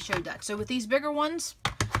 I showed that. So with these bigger ones,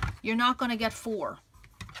 you're not going to get 4.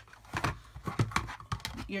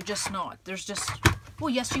 You're just not. There's just, well,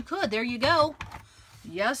 yes, you could. There you go.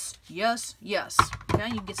 Yes, yes, yes. Okay,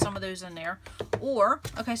 you can get some of those in there. Or,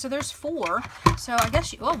 okay, so there's 4. So I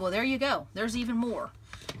guess, oh, well, there you go. There's even more.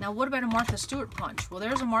 Now, what about a Martha Stewart punch? Well,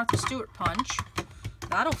 there's a Martha Stewart punch.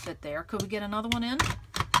 That'll fit there. Could we get another one in?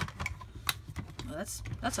 Well,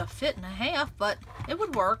 that's a fit and a half, but it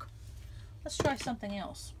would work. Let's try something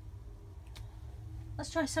else. Let's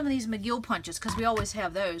try some of these McGill punches, because we always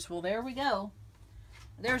have those. Well, there we go.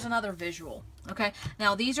 There's another visual. Okay,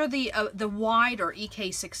 now these are the wider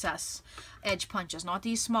EK Success edge punches, not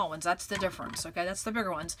these small ones. That's the difference. Okay, that's the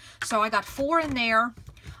bigger ones. So I got 4 in there,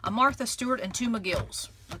 a Martha Stewart and 2 McGills.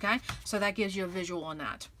 Okay, so that gives you a visual on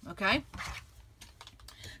that. Okay,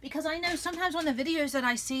 because I know sometimes on the videos that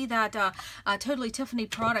I see that Totally Tiffany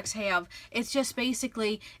products have, it's just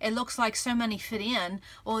basically, it looks like so many fit in.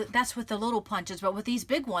 Well, that's with the little punches, but with these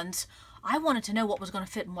big ones, I wanted to know what was going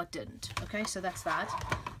to fit and what didn't. Okay, so that's that.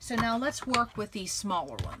 So now let's work with these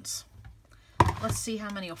smaller ones. Let's see how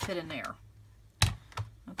many will fit in there.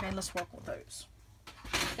 Okay, let's work with those.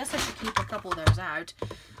 I guess I should keep a couple of those out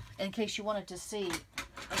in case you wanted to see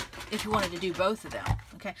if you wanted to do both of them.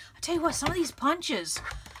 Okay, I tell you what, some of these punches,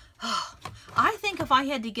 I think if I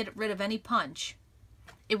had to get rid of any punch,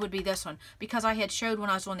 it would be this one, because I had showed when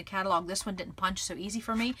I was on the catalog, this one didn't punch so easy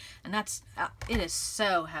for me, and that's, it is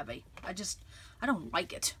so heavy. I don't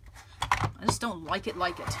like it. I just don't like it.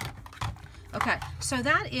 Okay, so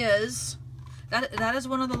that is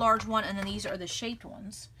one of the large one, and then these are the shaped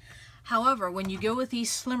ones. However, when you go with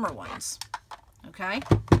these slimmer ones, okay,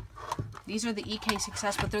 these are the EK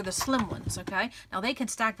Success, but they're the slim ones, okay? Now, they can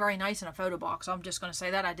stack very nice in a photo box. I'm just going to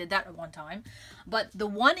say that. I did that at one time. But the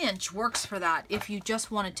 1 inch works for that if you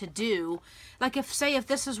just wanted to do, like if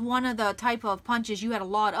this is one of the type of punches you had a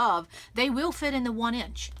lot of, they will fit in the 1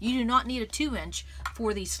 inch. You do not need a 2 inch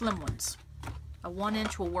for these slim ones. A 1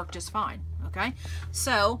 inch will work just fine, okay?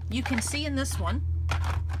 So, you can see in this one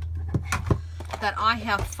that I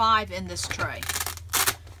have 5 in this tray.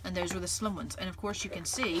 And those were the slim ones. And of course you can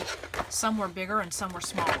see some were bigger and some were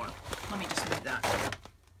smaller. Let me just move that.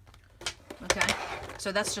 Okay,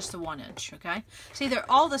 so that's just the 1 inch, okay? See, they're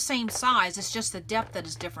all the same size, it's just the depth that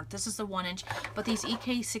is different. This is the 1 inch, but these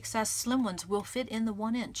EK Success slim ones will fit in the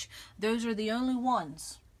 1 inch. Those are the only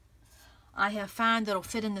ones I have found that'll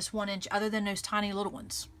fit in this 1 inch other than those tiny little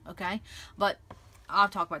ones, okay? But I'll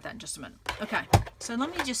talk about that in just a minute. Okay, so let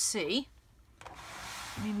me just see.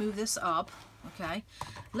 Let me move this up. Okay,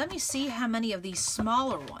 let me see how many of these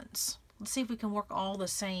smaller ones. Let's see if we can work all the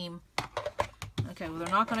same. Okay, well, they're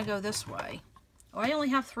not going to go this way. Oh, I only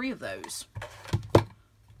have 3 of those.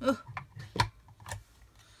 Ugh.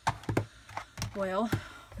 Well,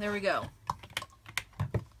 there we go.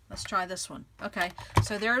 Let's try this one. Okay,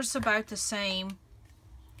 so there's about the same.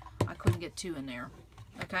 I couldn't get 2 in there.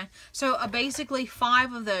 Okay, so basically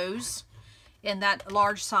 5 of those in that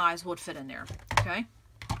large size would fit in there. Okay.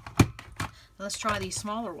 Let's try these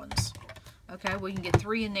smaller ones. Okay, we can get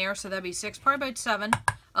 3 in there, so that'd be 6. Probably about 7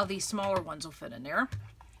 of these smaller ones will fit in there.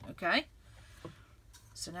 Okay.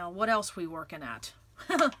 So now what else are we working at?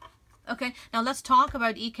 Okay, now let's talk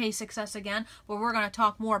about EK Success again, but we're going to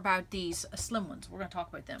talk more about these slim ones. We're going to talk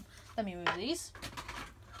about them. Let me move these.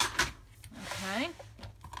 Okay.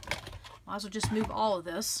 Might as well just move all of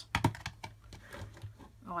this.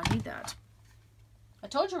 Oh, I need that. I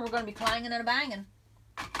told you we were going to be clanging and a-banging.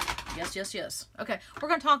 Yes, yes, yes. Okay, we're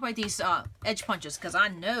going to talk about these edge punches because I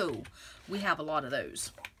know we have a lot of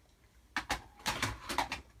those.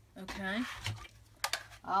 Okay.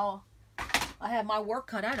 Oh, I have my work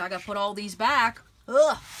cut out. I got to put all these back.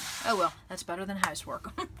 Ugh. Oh, well, that's better than housework.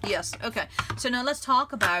 Yes, okay. So now let's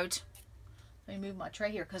talk about, let me move my tray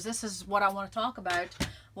here because this is what I want to talk about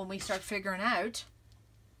when we start figuring out.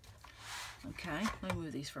 Okay, let me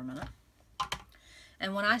move these for a minute.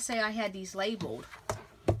 And when I say I had these labeled,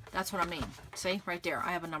 that's what I mean. See, right there.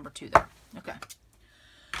 I have a number 2 there. Okay.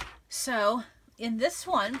 So, in this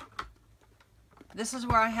one, this is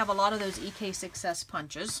where I have a lot of those EK Success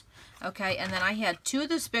punches. Okay, and then I had 2 of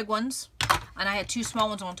those big ones, and I had 2 small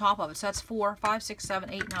ones on top of it. So that's 4, 5, 6,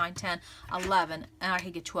 7, 8, 9, 10, 11, and I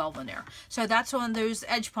could get 12 in there. So that's on those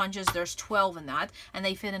edge punches. There's 12 in that, and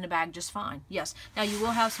they fit in the bag just fine. Yes. Now, you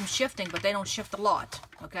will have some shifting, but they don't shift a lot.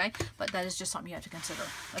 Okay, but that is just something you have to consider.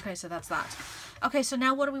 Okay, so that's that. Okay, so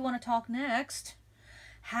now what do we want to talk next?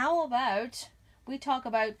 How about we talk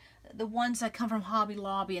about the ones that come from Hobby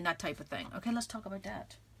Lobby and that type of thing. Okay, let's talk about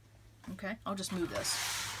that. Okay, I'll just move this.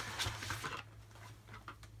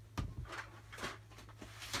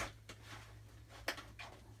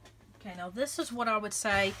 Okay, now this is what I would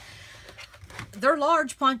say. They're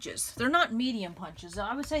large punches. They're not medium punches.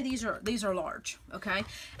 I would say these are large, okay?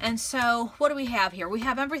 And so what do we have here? We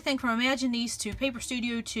have everything from Imagine These to Paper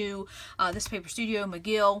Studio to this Paper Studio,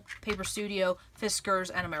 McGill, Paper Studio, Fiskars,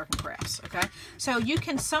 and American Crafts, okay? So you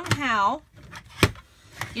can somehow,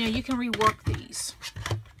 you know, you can rework these.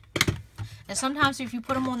 And sometimes if you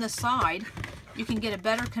put them on the side, you can get a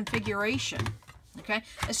better configuration, okay?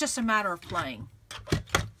 It's just a matter of playing.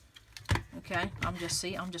 Okay, I'm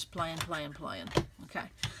just playing. Okay,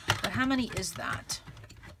 but how many is that?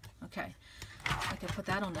 Okay, I could put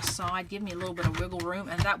that on the side, give me a little bit of wiggle room,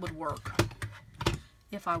 and that would work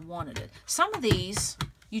if I wanted it. Some of these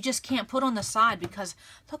you just can't put on the side because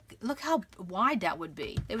look how wide that would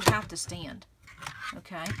be. They would have to stand.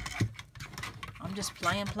 Okay, I'm just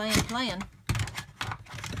playing.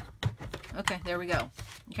 Okay, there we go.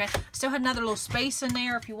 Okay, still had another little space in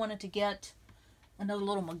there if you wanted to get another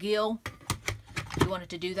little McGill. You want it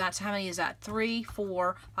to do that. So how many is that? 3,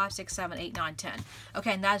 4, 5, 6, 7, 8, 9, 10.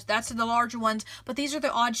 Okay, and that's the larger ones. But these are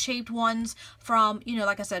the odd shaped ones from, you know,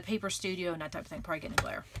 like I said, Paper Studio and that type of thing. Probably getting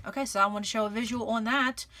glare. Okay, so I want to show a visual on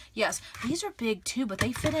that. Yes, these are big too, but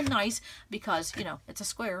they fit in nice because, you know, it's a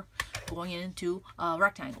square going into a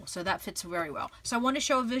rectangle. So that fits very well. So I want to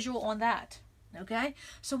show a visual on that. Okay,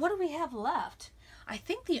 so what do we have left? I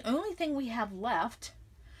think the only thing we have left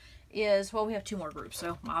is, well, we have 2 more groups,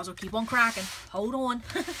 so might as well keep on cracking. Hold on.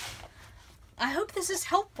 I hope this is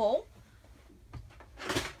helpful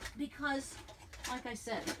because, like I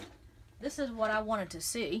said, this is what I wanted to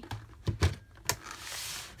see.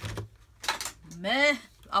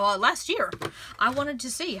 Last year, I wanted to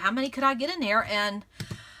see how many could I get in there, and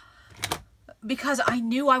because I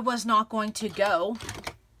knew I was not going to go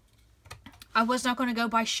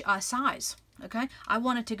by size. Okay, I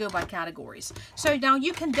wanted to go by categories. So now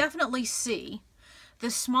you can definitely see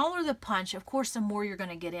the smaller the punch, of course, the more you're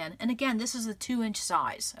going to get in. And again, this is a 2-inch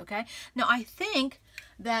size. Okay, now I think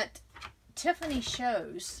that Tiffany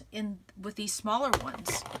shows in with these smaller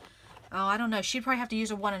ones. Oh, I don't know. She'd probably have to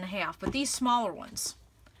use a 1.5, but these smaller ones.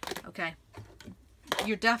 Okay,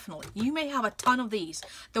 you may have a ton of these.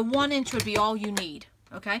 The 1-inch would be all you need.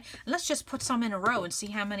 Okay, and let's just put some in a row and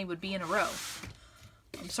see how many would be in a row.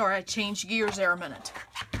 I'm sorry, I changed gears there a minute.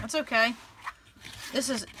 That's okay. This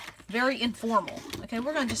is very informal. Okay,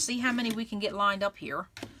 we're going to just see how many we can get lined up here.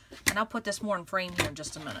 And I'll put this more in frame here in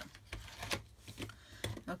just a minute.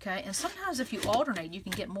 Okay, and sometimes if you alternate, you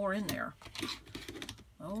can get more in there.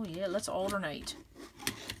 Oh yeah, let's alternate.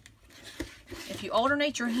 If you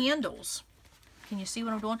alternate your handles, can you see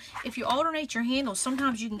what I'm doing? If you alternate your handles,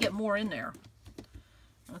 sometimes you can get more in there.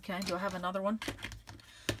 Okay, do I have another one?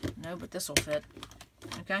 No, but this will fit.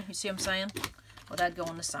 Okay, you see what I'm saying? Well, that'd go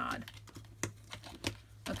on the side.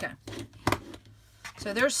 Okay.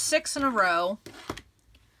 So there's 6 in a row.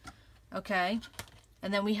 Okay.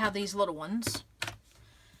 And then we have these little ones.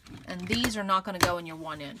 And these are not going to go in your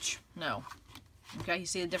 1-inch. No. Okay, you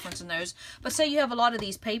see the difference in those? But say you have a lot of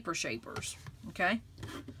these paper shapers. Okay.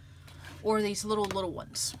 Or these little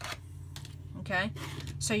ones. Okay.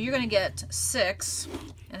 So you're going to get 6.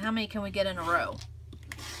 And how many can we get in a row?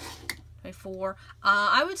 24.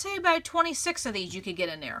 I would say about 26 of these you could get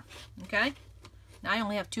in there. Okay. Now I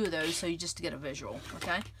only have 2 of those, so you just to get a visual.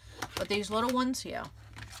 Okay. But these little ones, yeah.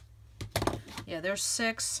 Yeah, there's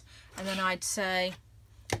 6. And then I'd say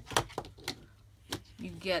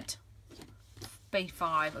you get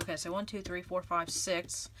 5. Okay, so 1, 2, 3, 4, 5,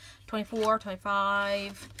 6, 24,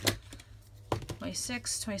 25,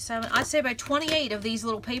 26, 27. I'd say about 28 of these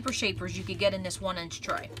little paper shapers you could get in this 1-inch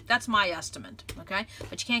tray. That's my estimate, okay?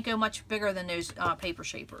 But you can't go much bigger than those paper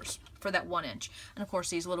shapers for that 1-inch. And of course,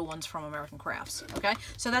 these little ones from American Crafts, okay?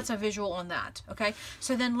 So that's a visual on that, okay?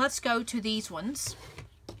 So then let's go to these ones,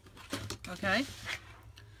 okay?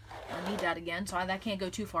 I need that again, so that can't go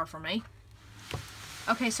too far for me.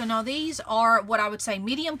 Okay, so now these are what I would say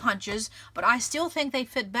medium punches, but I still think they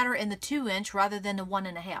fit better in the 2-inch rather than the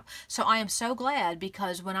 1.5. So I am so glad,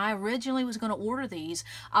 because when I originally was going to order these,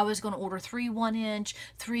 I was going to order 3 1-inch,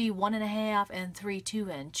 3 1.5, and 3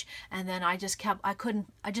 2-inch. And then I just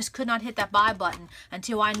could not hit that buy button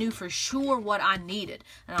until I knew for sure what I needed.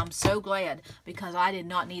 And I'm so glad, because I did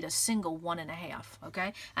not need a single 1.5,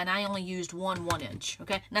 okay? And I only used 1 1-inch,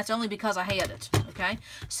 okay? And that's only because I had it, okay?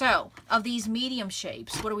 So, of these medium shapes,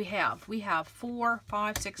 what do we have? We have 4,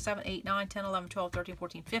 5, 6, 7, 8, 9, 10, 11, 12, 13,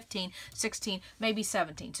 14, 15, 16, maybe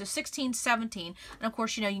 17. So 16, 17, and of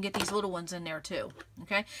course, you know, you can get these little ones in there too,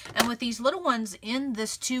 okay? And with these little ones in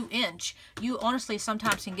this 2-inch, you honestly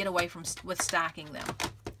sometimes can get away with stacking them,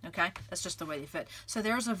 okay? That's just the way they fit. So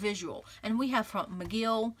there's a visual. And we have from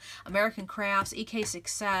McGill, American Crafts, EK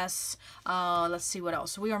Success, let's see what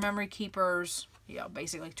else. We Are Memory Keepers, yeah,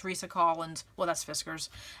 basically Teresa Collins, well, that's Fiskars,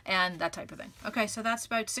 and that type of thing. Okay, so that's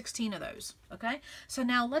about 16 of those, okay? So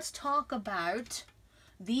now let's talk about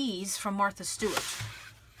these from Martha Stewart.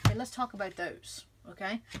 Okay, let's talk about those,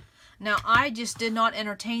 okay? Now, I just did not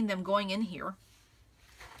entertain them going in here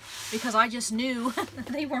because I just knew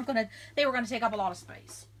they were going to take up a lot of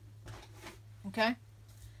space, okay?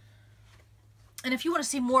 And if you want to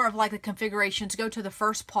see more of like the configurations, go to the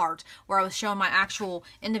first part where I was showing my actual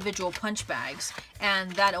individual punch bags, and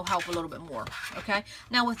that'll help a little bit more, okay?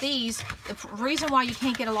 Now with these, the reason why you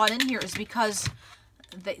can't get a lot in here is because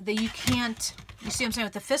you can't, you see what I'm saying,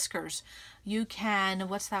 with the Fiskars, you can,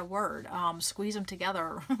 what's that word? Squeeze them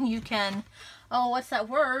together. You can, oh, what's that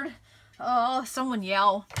word? Oh, someone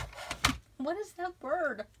yell. What is that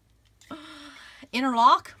word?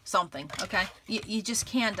 Interlock something, okay? You just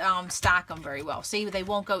can't stack them very well. See, they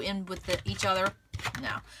won't go in with each other.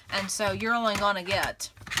 No. And so you're only going to get,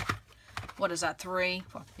 what is that, 3?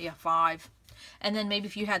 Yeah, 5. And then maybe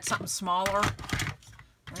if you had something smaller,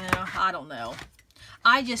 I don't know.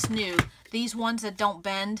 I just knew these ones that don't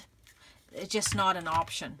bend, it's just not an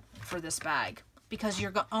option for this bag because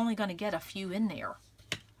you're only going to get a few in there.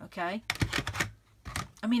 Okay?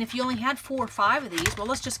 I mean, if you only had 4 or 5 of these, well,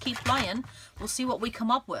 let's just keep playing. We'll see what we come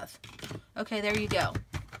up with. Okay, there you go.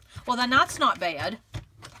 Well, then that's not bad.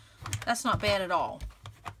 That's not bad at all.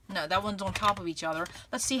 No, that one's on top of each other.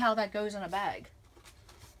 Let's see how that goes in a bag.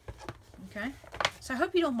 Okay? So I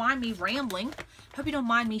hope you don't mind me rambling. Hope you don't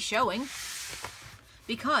mind me showing.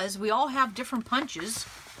 Because we all have different punches.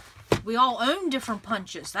 We all own different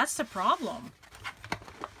punches. That's the problem.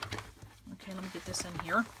 Okay, let me get this in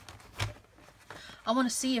here. I want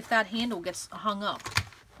to see if that handle gets hung up.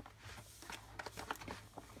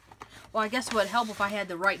 Well, I guess it would help if I had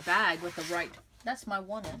the right bag with the right... That's my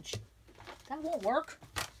 1 inch. That won't work.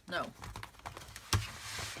 No.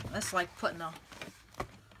 That's like putting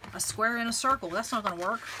a square in a circle. That's not going to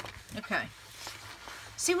work. Okay.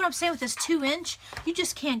 See what I'm saying with this 2 inch? You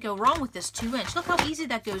just can't go wrong with this 2 inch. Look how easy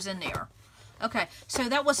that goes in there. Okay, so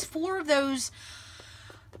that was 4 of those,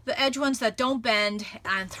 the edge ones that don't bend,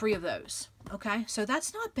 and 3 of those. Okay, so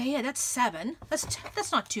that's not bad. That's 7.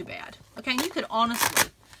 That's not too bad. Okay, and you could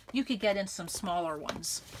honestly, you could get in some smaller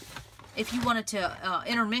ones if you wanted to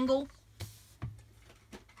intermingle.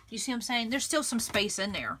 You see what I'm saying? There's still some space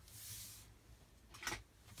in there.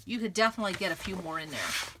 You could definitely get a few more in there.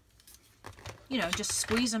 You know, just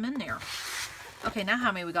squeeze them in there. Okay, now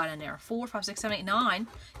how many we got in there? 4, 5, 6, 7, 8, 9.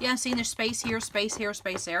 Yeah, see, there's space here, space here,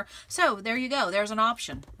 space there. So, there you go. There's an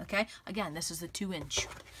option. Okay? Again, this is the 2 inch.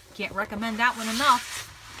 Can't recommend that one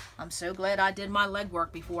enough. I'm so glad I did my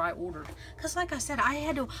legwork before I ordered. Because like I said, I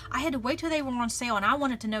had to wait till they were on sale, and I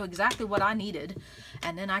wanted to know exactly what I needed.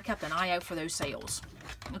 And then I kept an eye out for those sales.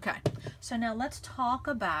 Okay. So now let's talk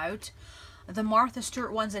about the Martha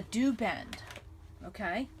Stewart ones that do bend.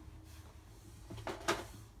 Okay?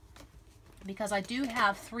 Because I do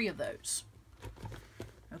have 3 of those.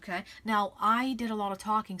 Okay, now I did a lot of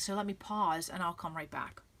talking, so let me pause and I'll come right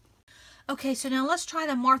back. Okay, so now let's try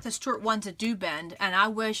the Martha Stewart ones that do bend, and I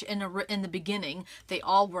wish in the beginning they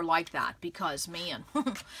all were like that because, man,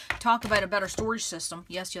 talk about a better storage system.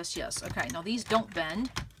 Yes, yes, yes. Okay, now these don't bend.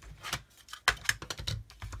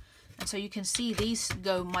 And so you can see these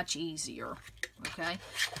go much easier. Okay,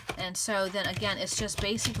 and so then again, it's just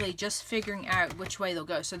basically just figuring out which way they'll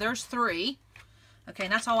go. So there's 3. Okay,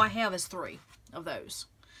 and that's all I have is 3 of those.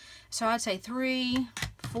 So I'd say 3,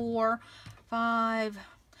 4, 5,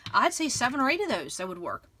 I'd say 7 or 8 of those that would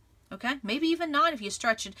work. Okay, maybe even 9 if you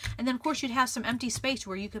stretch it. And then of course you'd have some empty space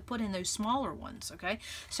where you could put in those smaller ones. Okay,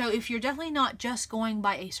 so if you're definitely not just going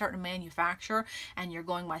by a certain manufacturer and you're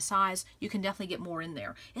going by size, you can definitely get more in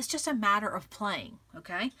there. It's just a matter of playing.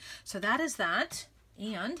 Okay, so that is that.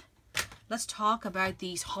 And let's talk about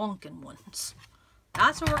these honking ones.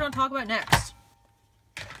 That's what we're going to talk about next.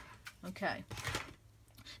 Okay,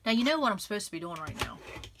 now you know what I'm supposed to be doing right now.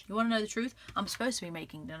 You want to know the truth? I'm supposed to be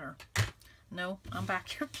making dinner. No, I'm back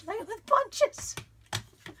here playing with bunches.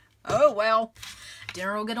 Oh, well.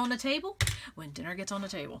 Dinner will get on the table when dinner gets on the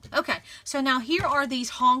table. Okay, so now here are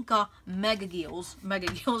these Honka McGills.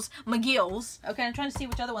 Okay, I'm trying to see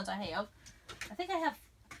which other ones I have. I think I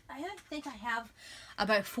have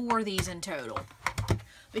about 4 of these in total.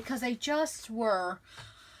 Because they just were,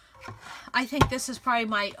 I think this is probably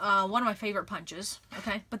my one of my favorite punches.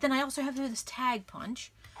 Okay, but then I also have this tag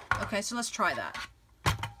punch. Okay, so let's try that.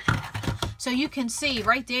 So you can see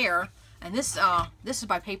right there, and this is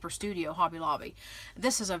by Paper Studio, Hobby Lobby.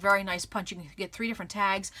 This is a very nice punch. You can get 3 different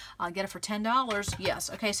tags. Get it for $10. Yes.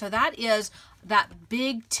 Okay, so that is that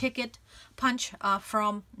big ticket punch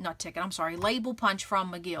label punch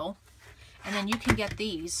from McGill. And then you can get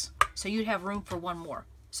these, so you'd have room for 1 more.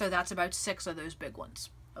 So that's about 6 of those big ones.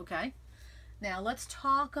 Okay. Now let's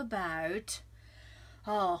talk about,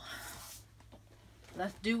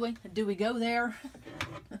 do we go there?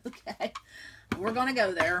 Okay, we're gonna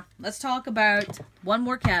go there. Let's talk about one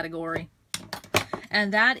more category,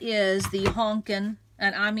 and that is the honkin',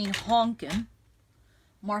 and I mean honkin',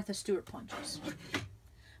 Martha Stewart punches.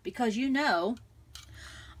 Because you know,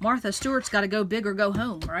 Martha Stewart's got to go big or go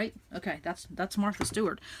home, right? Okay, that's Martha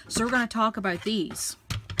Stewart. So we're gonna talk about these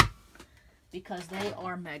because they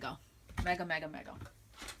are mega, mega, mega, mega.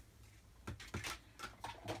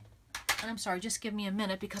 And I'm sorry, just give me a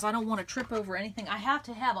minute because I don't want to trip over anything. I have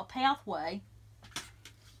to have a pathway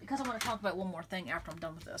because I want to talk about one more thing after I'm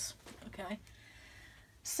done with this. Okay.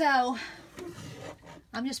 So,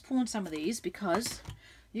 I'm just pulling some of these because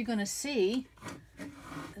you're going to see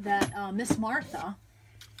that Miss Martha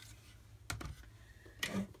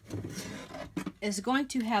is going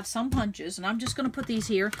to have some punches, and I'm just going to put these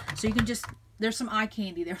here so you can just, there's some eye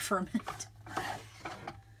candy there for a minute.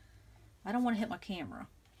 I don't want to hit my camera.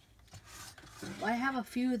 I have a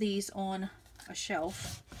few of these on a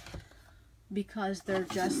shelf because they're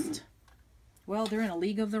just, well, they're in a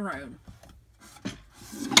league of their own.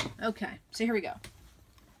 Okay, so here we go.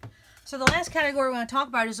 So the last category we're going to talk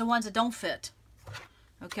about is the ones that don't fit.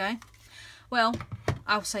 Okay? Well,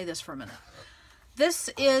 I'll say this for a minute. This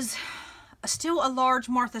is still a large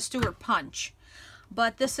Martha Stewart punch,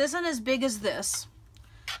 but this isn't as big as this.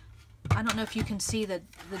 I don't know if you can see the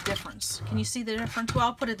difference. Can you see the difference? Well,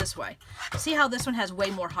 I'll put it this way. See how this one has way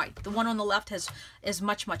more height. The one on the left is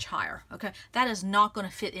much, much higher. Okay? That is not going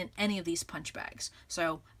to fit in any of these punch bags.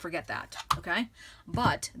 So forget that. Okay?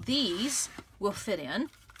 But these will fit in.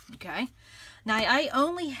 Okay? Now I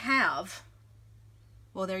only have,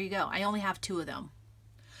 well, there you go. I only have 2 of them.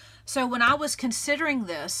 So when I was considering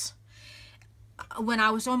this, when I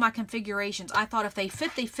was on my configurations, I thought if they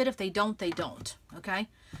fit, they fit. If they don't, they don't. Okay?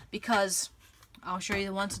 Because I'll show you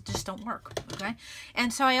the ones that just don't work. Okay?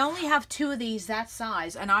 And so I only have 2 of these that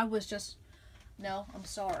size, and I was just, no, I'm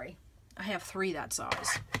sorry. I have 3 that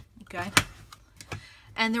size. Okay?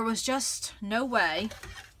 And there was just no way.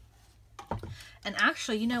 And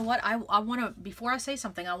actually, you know what? I want to, before I say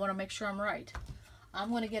something, I want to make sure I'm right. I'm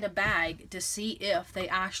going to get a bag to see if they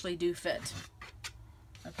actually do fit.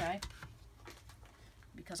 Okay?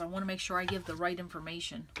 Because I want to make sure I give the right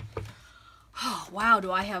information. Oh, wow,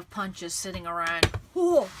 do I have punches sitting around.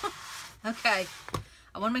 Whoa. Okay.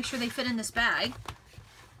 I want to make sure they fit in this bag.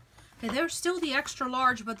 Okay, they're still the extra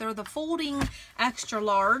large, but they're the folding extra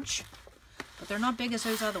large. But they're not big as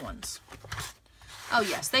those other ones. Oh,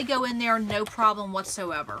 yes, they go in there, no problem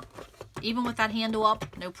whatsoever. Even with that handle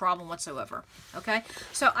up, no problem whatsoever. Okay,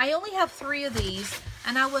 so I only have 3 of these,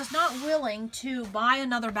 and I was not willing to buy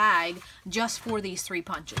another bag just for these 3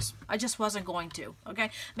 punches. I just wasn't going to.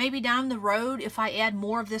 Okay, maybe down the road if I add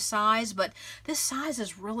more of this size, but this size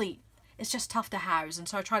is really, it's just tough to house, and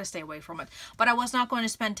so I try to stay away from it. But I was not going to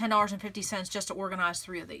spend $10.50 just to organize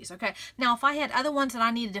 3 of these. Okay, now if I had other ones that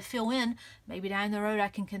I needed to fill in, maybe down the road I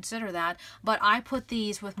can consider that. But I put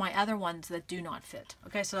these with my other ones that do not fit.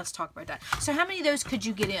 Okay, so let's talk about that. So how many of those could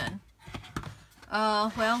you get in?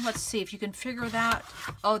 Well, let's see if you can figure that.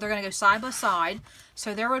 Oh, they're going to go side by side.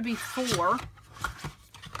 So there would be 4.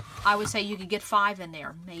 I would say you could get 5 in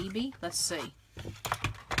there. Maybe. Let's see.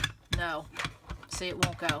 No. See, it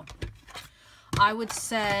won't go. I would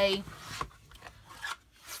say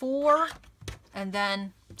 4 and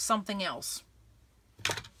then something else.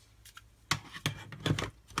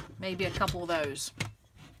 Maybe a couple of those.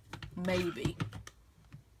 Maybe.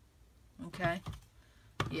 Okay.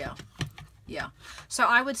 Yeah. Yeah. So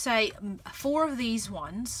I would say 4 of these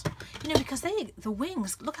ones, you know, because the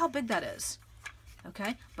wings, look how big that is.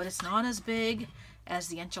 Okay. But it's not as big as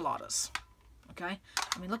the enchiladas. Okay.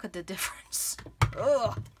 I mean, look at the difference.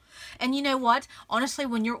 Ugh. And you know what? Honestly,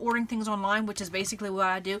 when you're ordering things online, which is basically what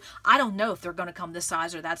I do, I don't know if they're going to come this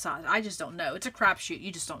size or that size. I just don't know. It's a crapshoot.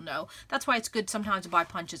 You just don't know. That's why it's good sometimes to buy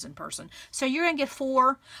punches in person. So you're going to get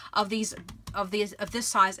 4 of these of this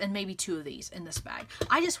size and maybe 2 of these in this bag.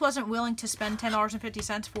 I just wasn't willing to spend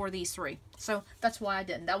 $10.50 for these 3. So that's why I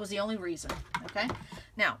didn't. That was the only reason. Okay?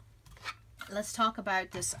 Now, let's talk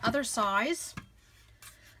about this other size.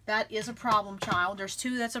 That is a problem child. There's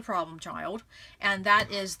 2 that's a problem child. And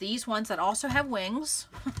that is these ones that also have wings.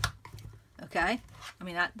 Okay? I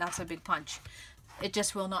mean, that's a big punch. It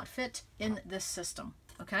just will not fit in this system.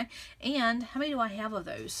 Okay? And how many do I have of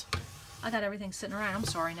those? I got everything sitting around. I'm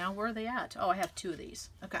sorry now. Where are they at? Oh, I have 2 of these.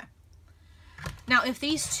 Okay. Now, if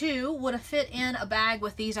these 2 would have fit in a bag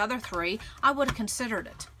with these other 3, I would have considered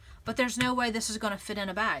it. But there's no way this is going to fit in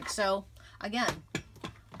a bag. So, again,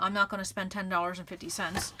 I'm not going to spend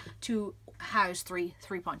 $10.50 to house three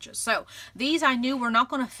punches. So these I knew were not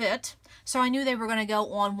going to fit. So I knew they were going to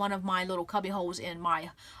go on one of my little cubby holes in my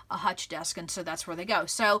hutch desk, and so that's where they go.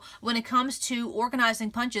 So when it comes to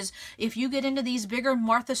organizing punches, if you get into these bigger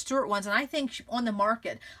Martha Stewart ones, and I think on the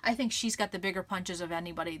market, I think she's got the bigger punches of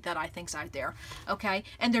anybody that I think's out there. Okay,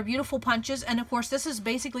 and they're beautiful punches, and of course this is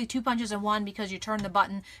basically 2 punches in one because you turn the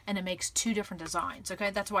button and it makes 2 different designs. Okay,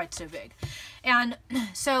 that's why it's so big. And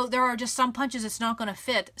so there are just some punches it's not going to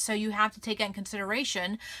fit, so you have to take that in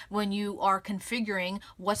consideration when you are configuring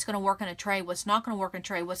what's going to work in a tray, what's not going to work in a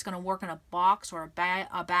tray, what's going to work in a box or a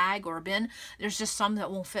bag or a bin. There's just some that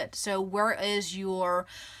won't fit. So where is your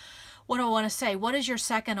what do I want to say? What is your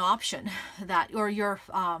second option that, or your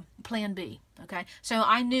plan B? Okay, so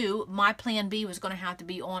I knew my plan B was going to have to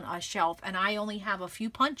be on a shelf, and I only have a few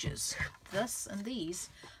punches, this and these,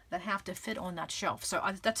 that have to fit on that shelf. So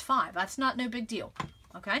that's 5. That's not no big deal.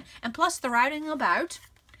 Okay, and plus they're out and about,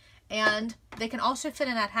 and they can also fit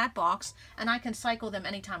in that hat box, and I can cycle them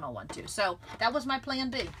anytime I want to. So that was my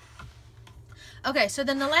plan B. Okay, so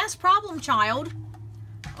then the last problem child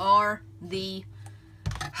are the,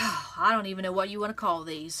 I don't even know what you want to call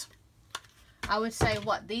these. I would say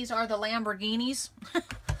what? These are the Lamborghinis.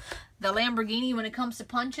 The Lamborghini when it comes to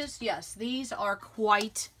punches. Yes, these are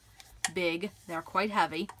quite big. They're quite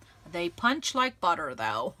heavy. They punch like butter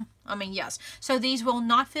though. I mean, yes. So these will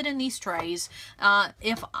not fit in these trays.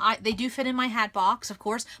 They do fit in my hat box, of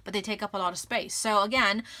course, but they take up a lot of space. So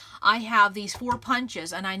again, I have these 4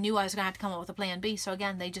 punches, and I knew I was going to have to come up with a plan B. So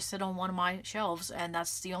again, they just sit on one of my shelves, and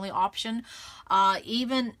that's the only option.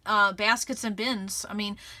 Even baskets and bins. I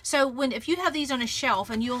mean, so if you have these on a shelf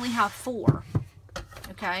and you only have 4,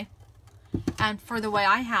 okay? And for the way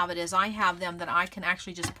I have it is I have them that I can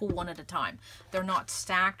actually just pull one at a time. They're not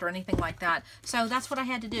stacked or anything like that. So that's what I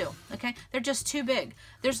had to do, okay? They're just too big.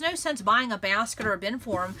 There's no sense buying a basket or a bin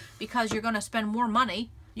for them because you're going to spend more money.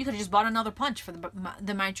 You could have just bought another punch for the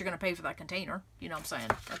amount you're going to pay for that container. You know what I'm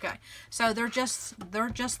saying? Okay. So they're just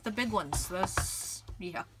the big ones. That's,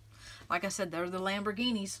 yeah. Like I said, they're the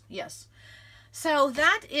Lamborghinis. Yes. So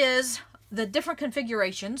that is the different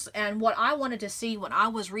configurations and what I wanted to see when I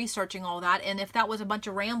was researching all that. And if that was a bunch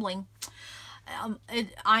of rambling,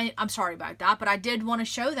 I'm sorry about that, but I did want to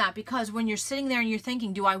show that because when you're sitting there and you're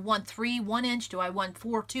thinking, do I want 3 1-inch? Do I want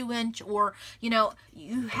 4 2-inch? Or, you know,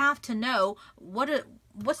 you have to know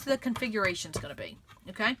what's the configuration's going to be.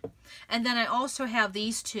 Okay. And then I also have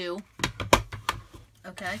these 2.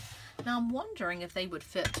 Okay. Now I'm wondering if they would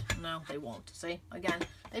fit. No, they won't. See, again,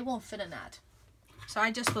 they won't fit in that. So I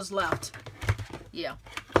just was left. Yeah.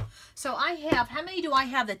 So I have, how many do I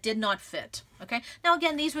have that did not fit? Okay. Now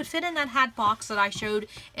again, these would fit in that hat box that I showed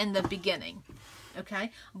in the beginning.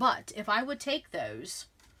 Okay. But if I would take those,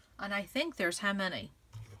 and I think there's how many?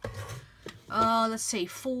 Let's see,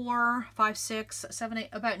 4, 5, 6, 7, 8,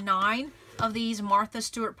 about 9 of these Martha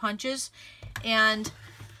Stewart punches. And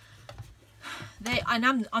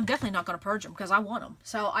I'm definitely not going to purge them because I want them.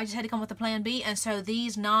 So I just had to come with a plan B. And so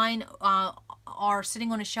these 9 are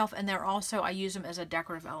sitting on a shelf, and they're also, I use them as a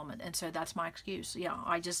decorative element. And so that's my excuse. Yeah,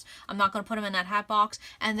 I'm not going to put them in that hat box.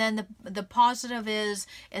 And then the positive is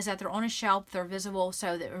that they're on a shelf, they're visible,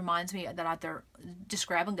 so that reminds me that they're just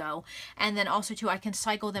grab and go. And then also too, I can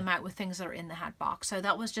cycle them out with things that are in the hat box. So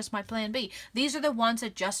that was just my plan B. These are the ones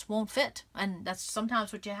that just won't fit. And that's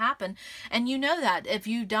sometimes what you happen. And you know that if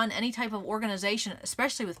you've done any type of organization,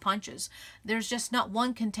 especially with punches, there's just not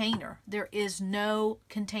one container. There is no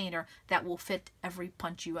container that will fit every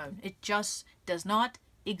punch you own. It just does not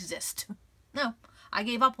exist. No, I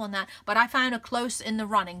gave up on that, but I found a close in the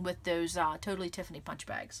running with those Totally Tiffany punch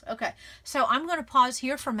bags. Okay, so I'm going to pause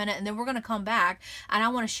here for a minute, and then we're going to come back, and I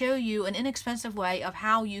want to show you an inexpensive way of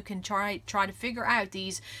how you can try to figure out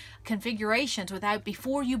these configurations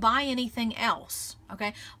before you buy anything else.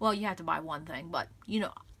 Okay, well, you have to buy one thing, but you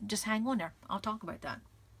know, just hang on there. I'll talk about that.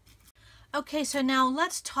 Okay, so now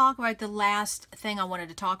let's talk about the last thing I wanted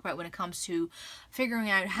to talk about when it comes to figuring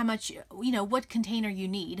out how much, you know, what container you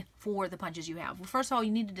need for the punches you have. Well, first of all,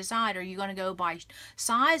 you need to decide, are you going to go by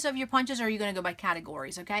size of your punches, or are you going to go by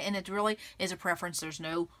categories, okay? And it really is a preference. There's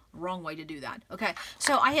no wrong way to do that. Okay,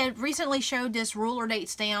 so I had recently showed this ruler date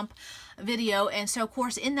stamp video, and so of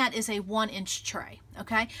course in that is a 1-inch tray.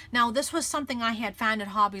 Okay, now this was something I had found at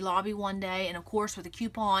Hobby Lobby one day, and of course with a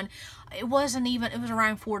coupon it was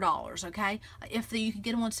around $4. Okay, if you could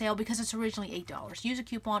get them on sale, because it's originally $8. Use a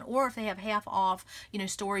coupon, or if they have half off, you know,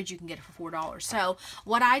 storage, you can get it for $4. So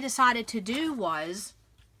what I decided to do is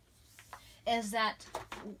that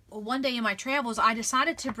one day in my travels I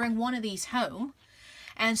decided to bring one of these home.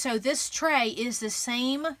 And so this tray is the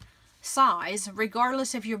same size,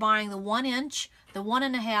 regardless if you're buying the 1-inch, the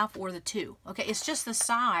 1.5, or the 2. Okay, it's just the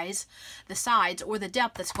size, the sides, or the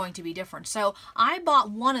depth that's going to be different. So I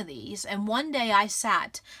bought one of these, and one day I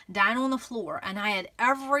sat down on the floor, and I had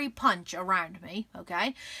every punch around me,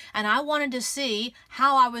 okay? And I wanted to see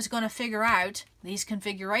how I was going to figure out these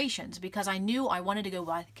configurations, because I knew I wanted to go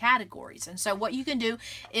by categories. And so what you can do,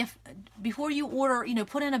 before you order, you know,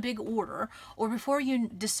 put in a big order, or before you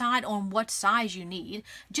decide on what size you need,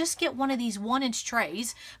 just get one of these 1-inch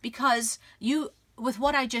trays, because with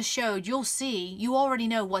what I just showed, you'll see, you already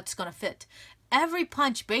know what's going to fit. Every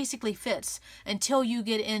punch basically fits until you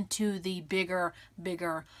get into the bigger,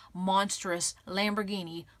 monstrous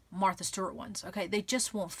Lamborghini Martha Stewart ones, okay? They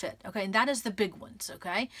just won't fit, okay? And that is the big ones,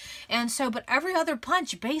 okay? And so, but every other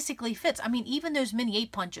punch basically fits. I mean, even those mini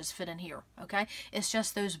 8 punches fit in here, okay? It's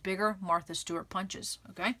just those bigger Martha Stewart punches,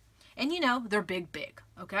 okay? And you know, they're big, big,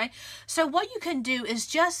 okay? So what you can do is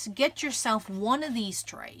just get yourself one of these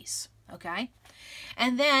trays, okay?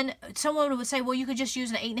 And then someone would say, well, you could just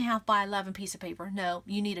use an 8.5 by 11 piece of paper. No,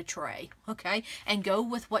 you need a tray, okay? And go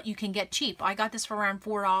with what you can get cheap. I got this for around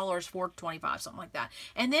 $4, $4.25, something like that.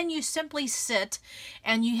 And then you simply sit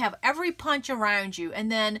and you have every punch around you.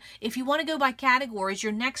 And then if you want to go by categories,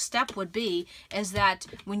 your next step would be is that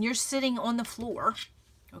when you're sitting on the floor,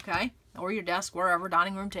 okay, or your desk, wherever,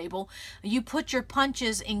 dining room table, you put your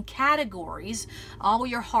punches in categories, all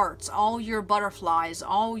your hearts, all your butterflies,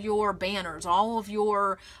 all your banners, all of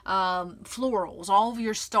your florals, all of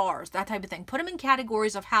your stars, that type of thing. Put them in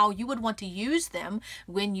categories of how you would want to use them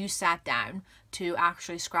when you sat down to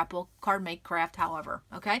actually scrapbook, card make, craft, however,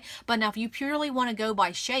 okay? But now if you purely want to go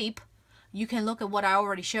by shape, you can look at what I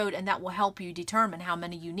already showed, and that will help you determine how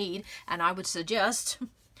many you need. And I would suggest,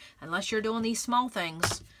 unless you're doing these small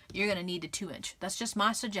things, you're going to need a 2-inch. That's just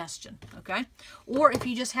my suggestion, okay? Or if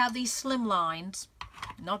you just have these slim lines,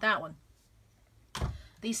 not that one,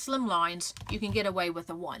 these slim lines, you can get away with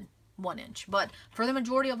a 1 inch. But for the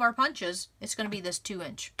majority of our punches, it's going to be this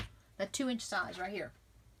 2-inch, that 2-inch size right here.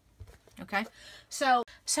 Okay, so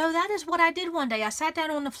that is what I did one day. I sat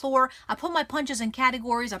down on the floor, I put my punches in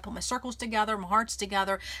categories, I put my circles together, my hearts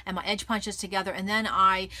together, and my edge punches together, and then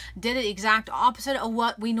I did the exact opposite of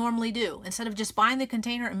what we normally do. Instead of just buying the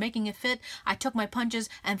container and making it fit, I took my punches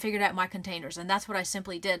and figured out my containers, and that's what I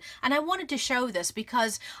simply did. And I wanted to show this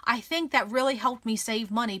because I think that really helped me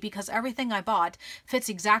save money, because everything I bought fits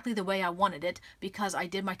exactly the way I wanted it because I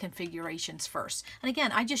did my configurations first. And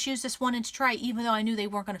again, I just used this 1-inch tray, even though I knew they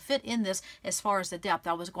weren't going to fit in this as far as the depth.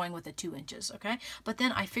 I was going with the 2 inches, okay? But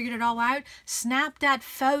then I figured it all out, snapped that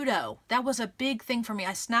photo. That was a big thing for me.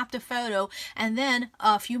 I snapped a photo, and then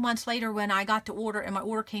a few months later when I got to order and my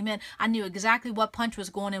order came in, I knew exactly what punch was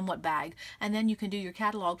going in what bag, and then you can do your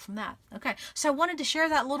catalog from that, okay? So I wanted to share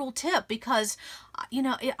that little tip because, you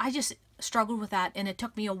know, I just struggled with that, and it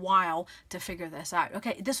took me a while to figure this out.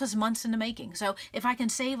 Okay, this was months in the making. So if I can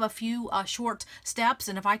save a few short steps,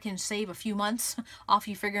 and if I can save a few months off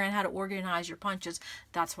you figuring out how to organize your punches,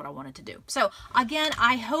 that's what I wanted to do. So again,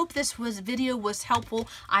 I hope this video was helpful.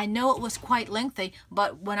 I know it was quite lengthy,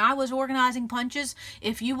 but when I was organizing punches,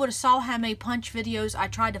 if you would have saw how many punch videos I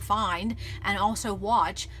tried to find and also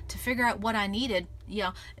watch to figure out what I needed,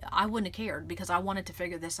 yeah, I wouldn't have cared because I wanted to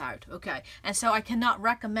figure this out. Okay, and so I cannot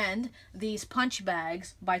recommend these punch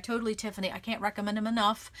bags by Totally Tiffany. I can't recommend them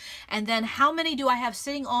enough. And then how many do I have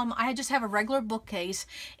sitting on? I just have a regular bookcase,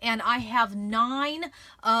 and I have 9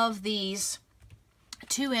 of these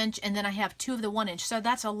 2-inch, and then I have 2 of the 1-inch. So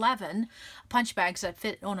that's 11 punch bags that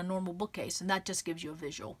fit on a normal bookcase, and that just gives you a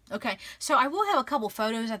visual. Okay, so I will have a couple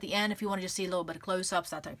photos at the end if you want to just see a little bit of close-ups,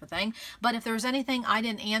 that type of thing. But if there's anything I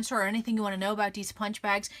didn't answer or anything you want to know about these punch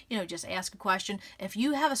bags, you know, just ask a question. If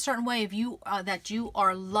you have a certain way of that you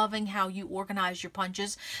are loving how you organize your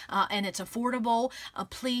punches, and it's affordable,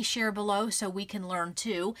 please share below so we can learn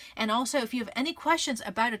too. And also, if you have any questions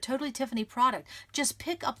about a Totally Tiffany product, just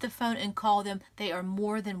pick up the phone and call them. They are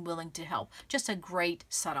more than willing to help. Just a great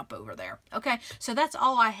setup over there. Okay, so that's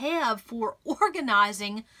all I have for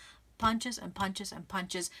organizing punches and punches and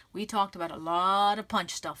punches. We talked about a lot of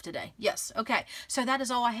punch stuff today. Yes, okay, so that is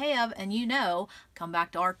all I have, and you know, come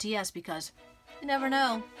back to RTS because you never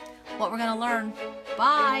know what we're going to learn.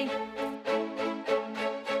 Bye!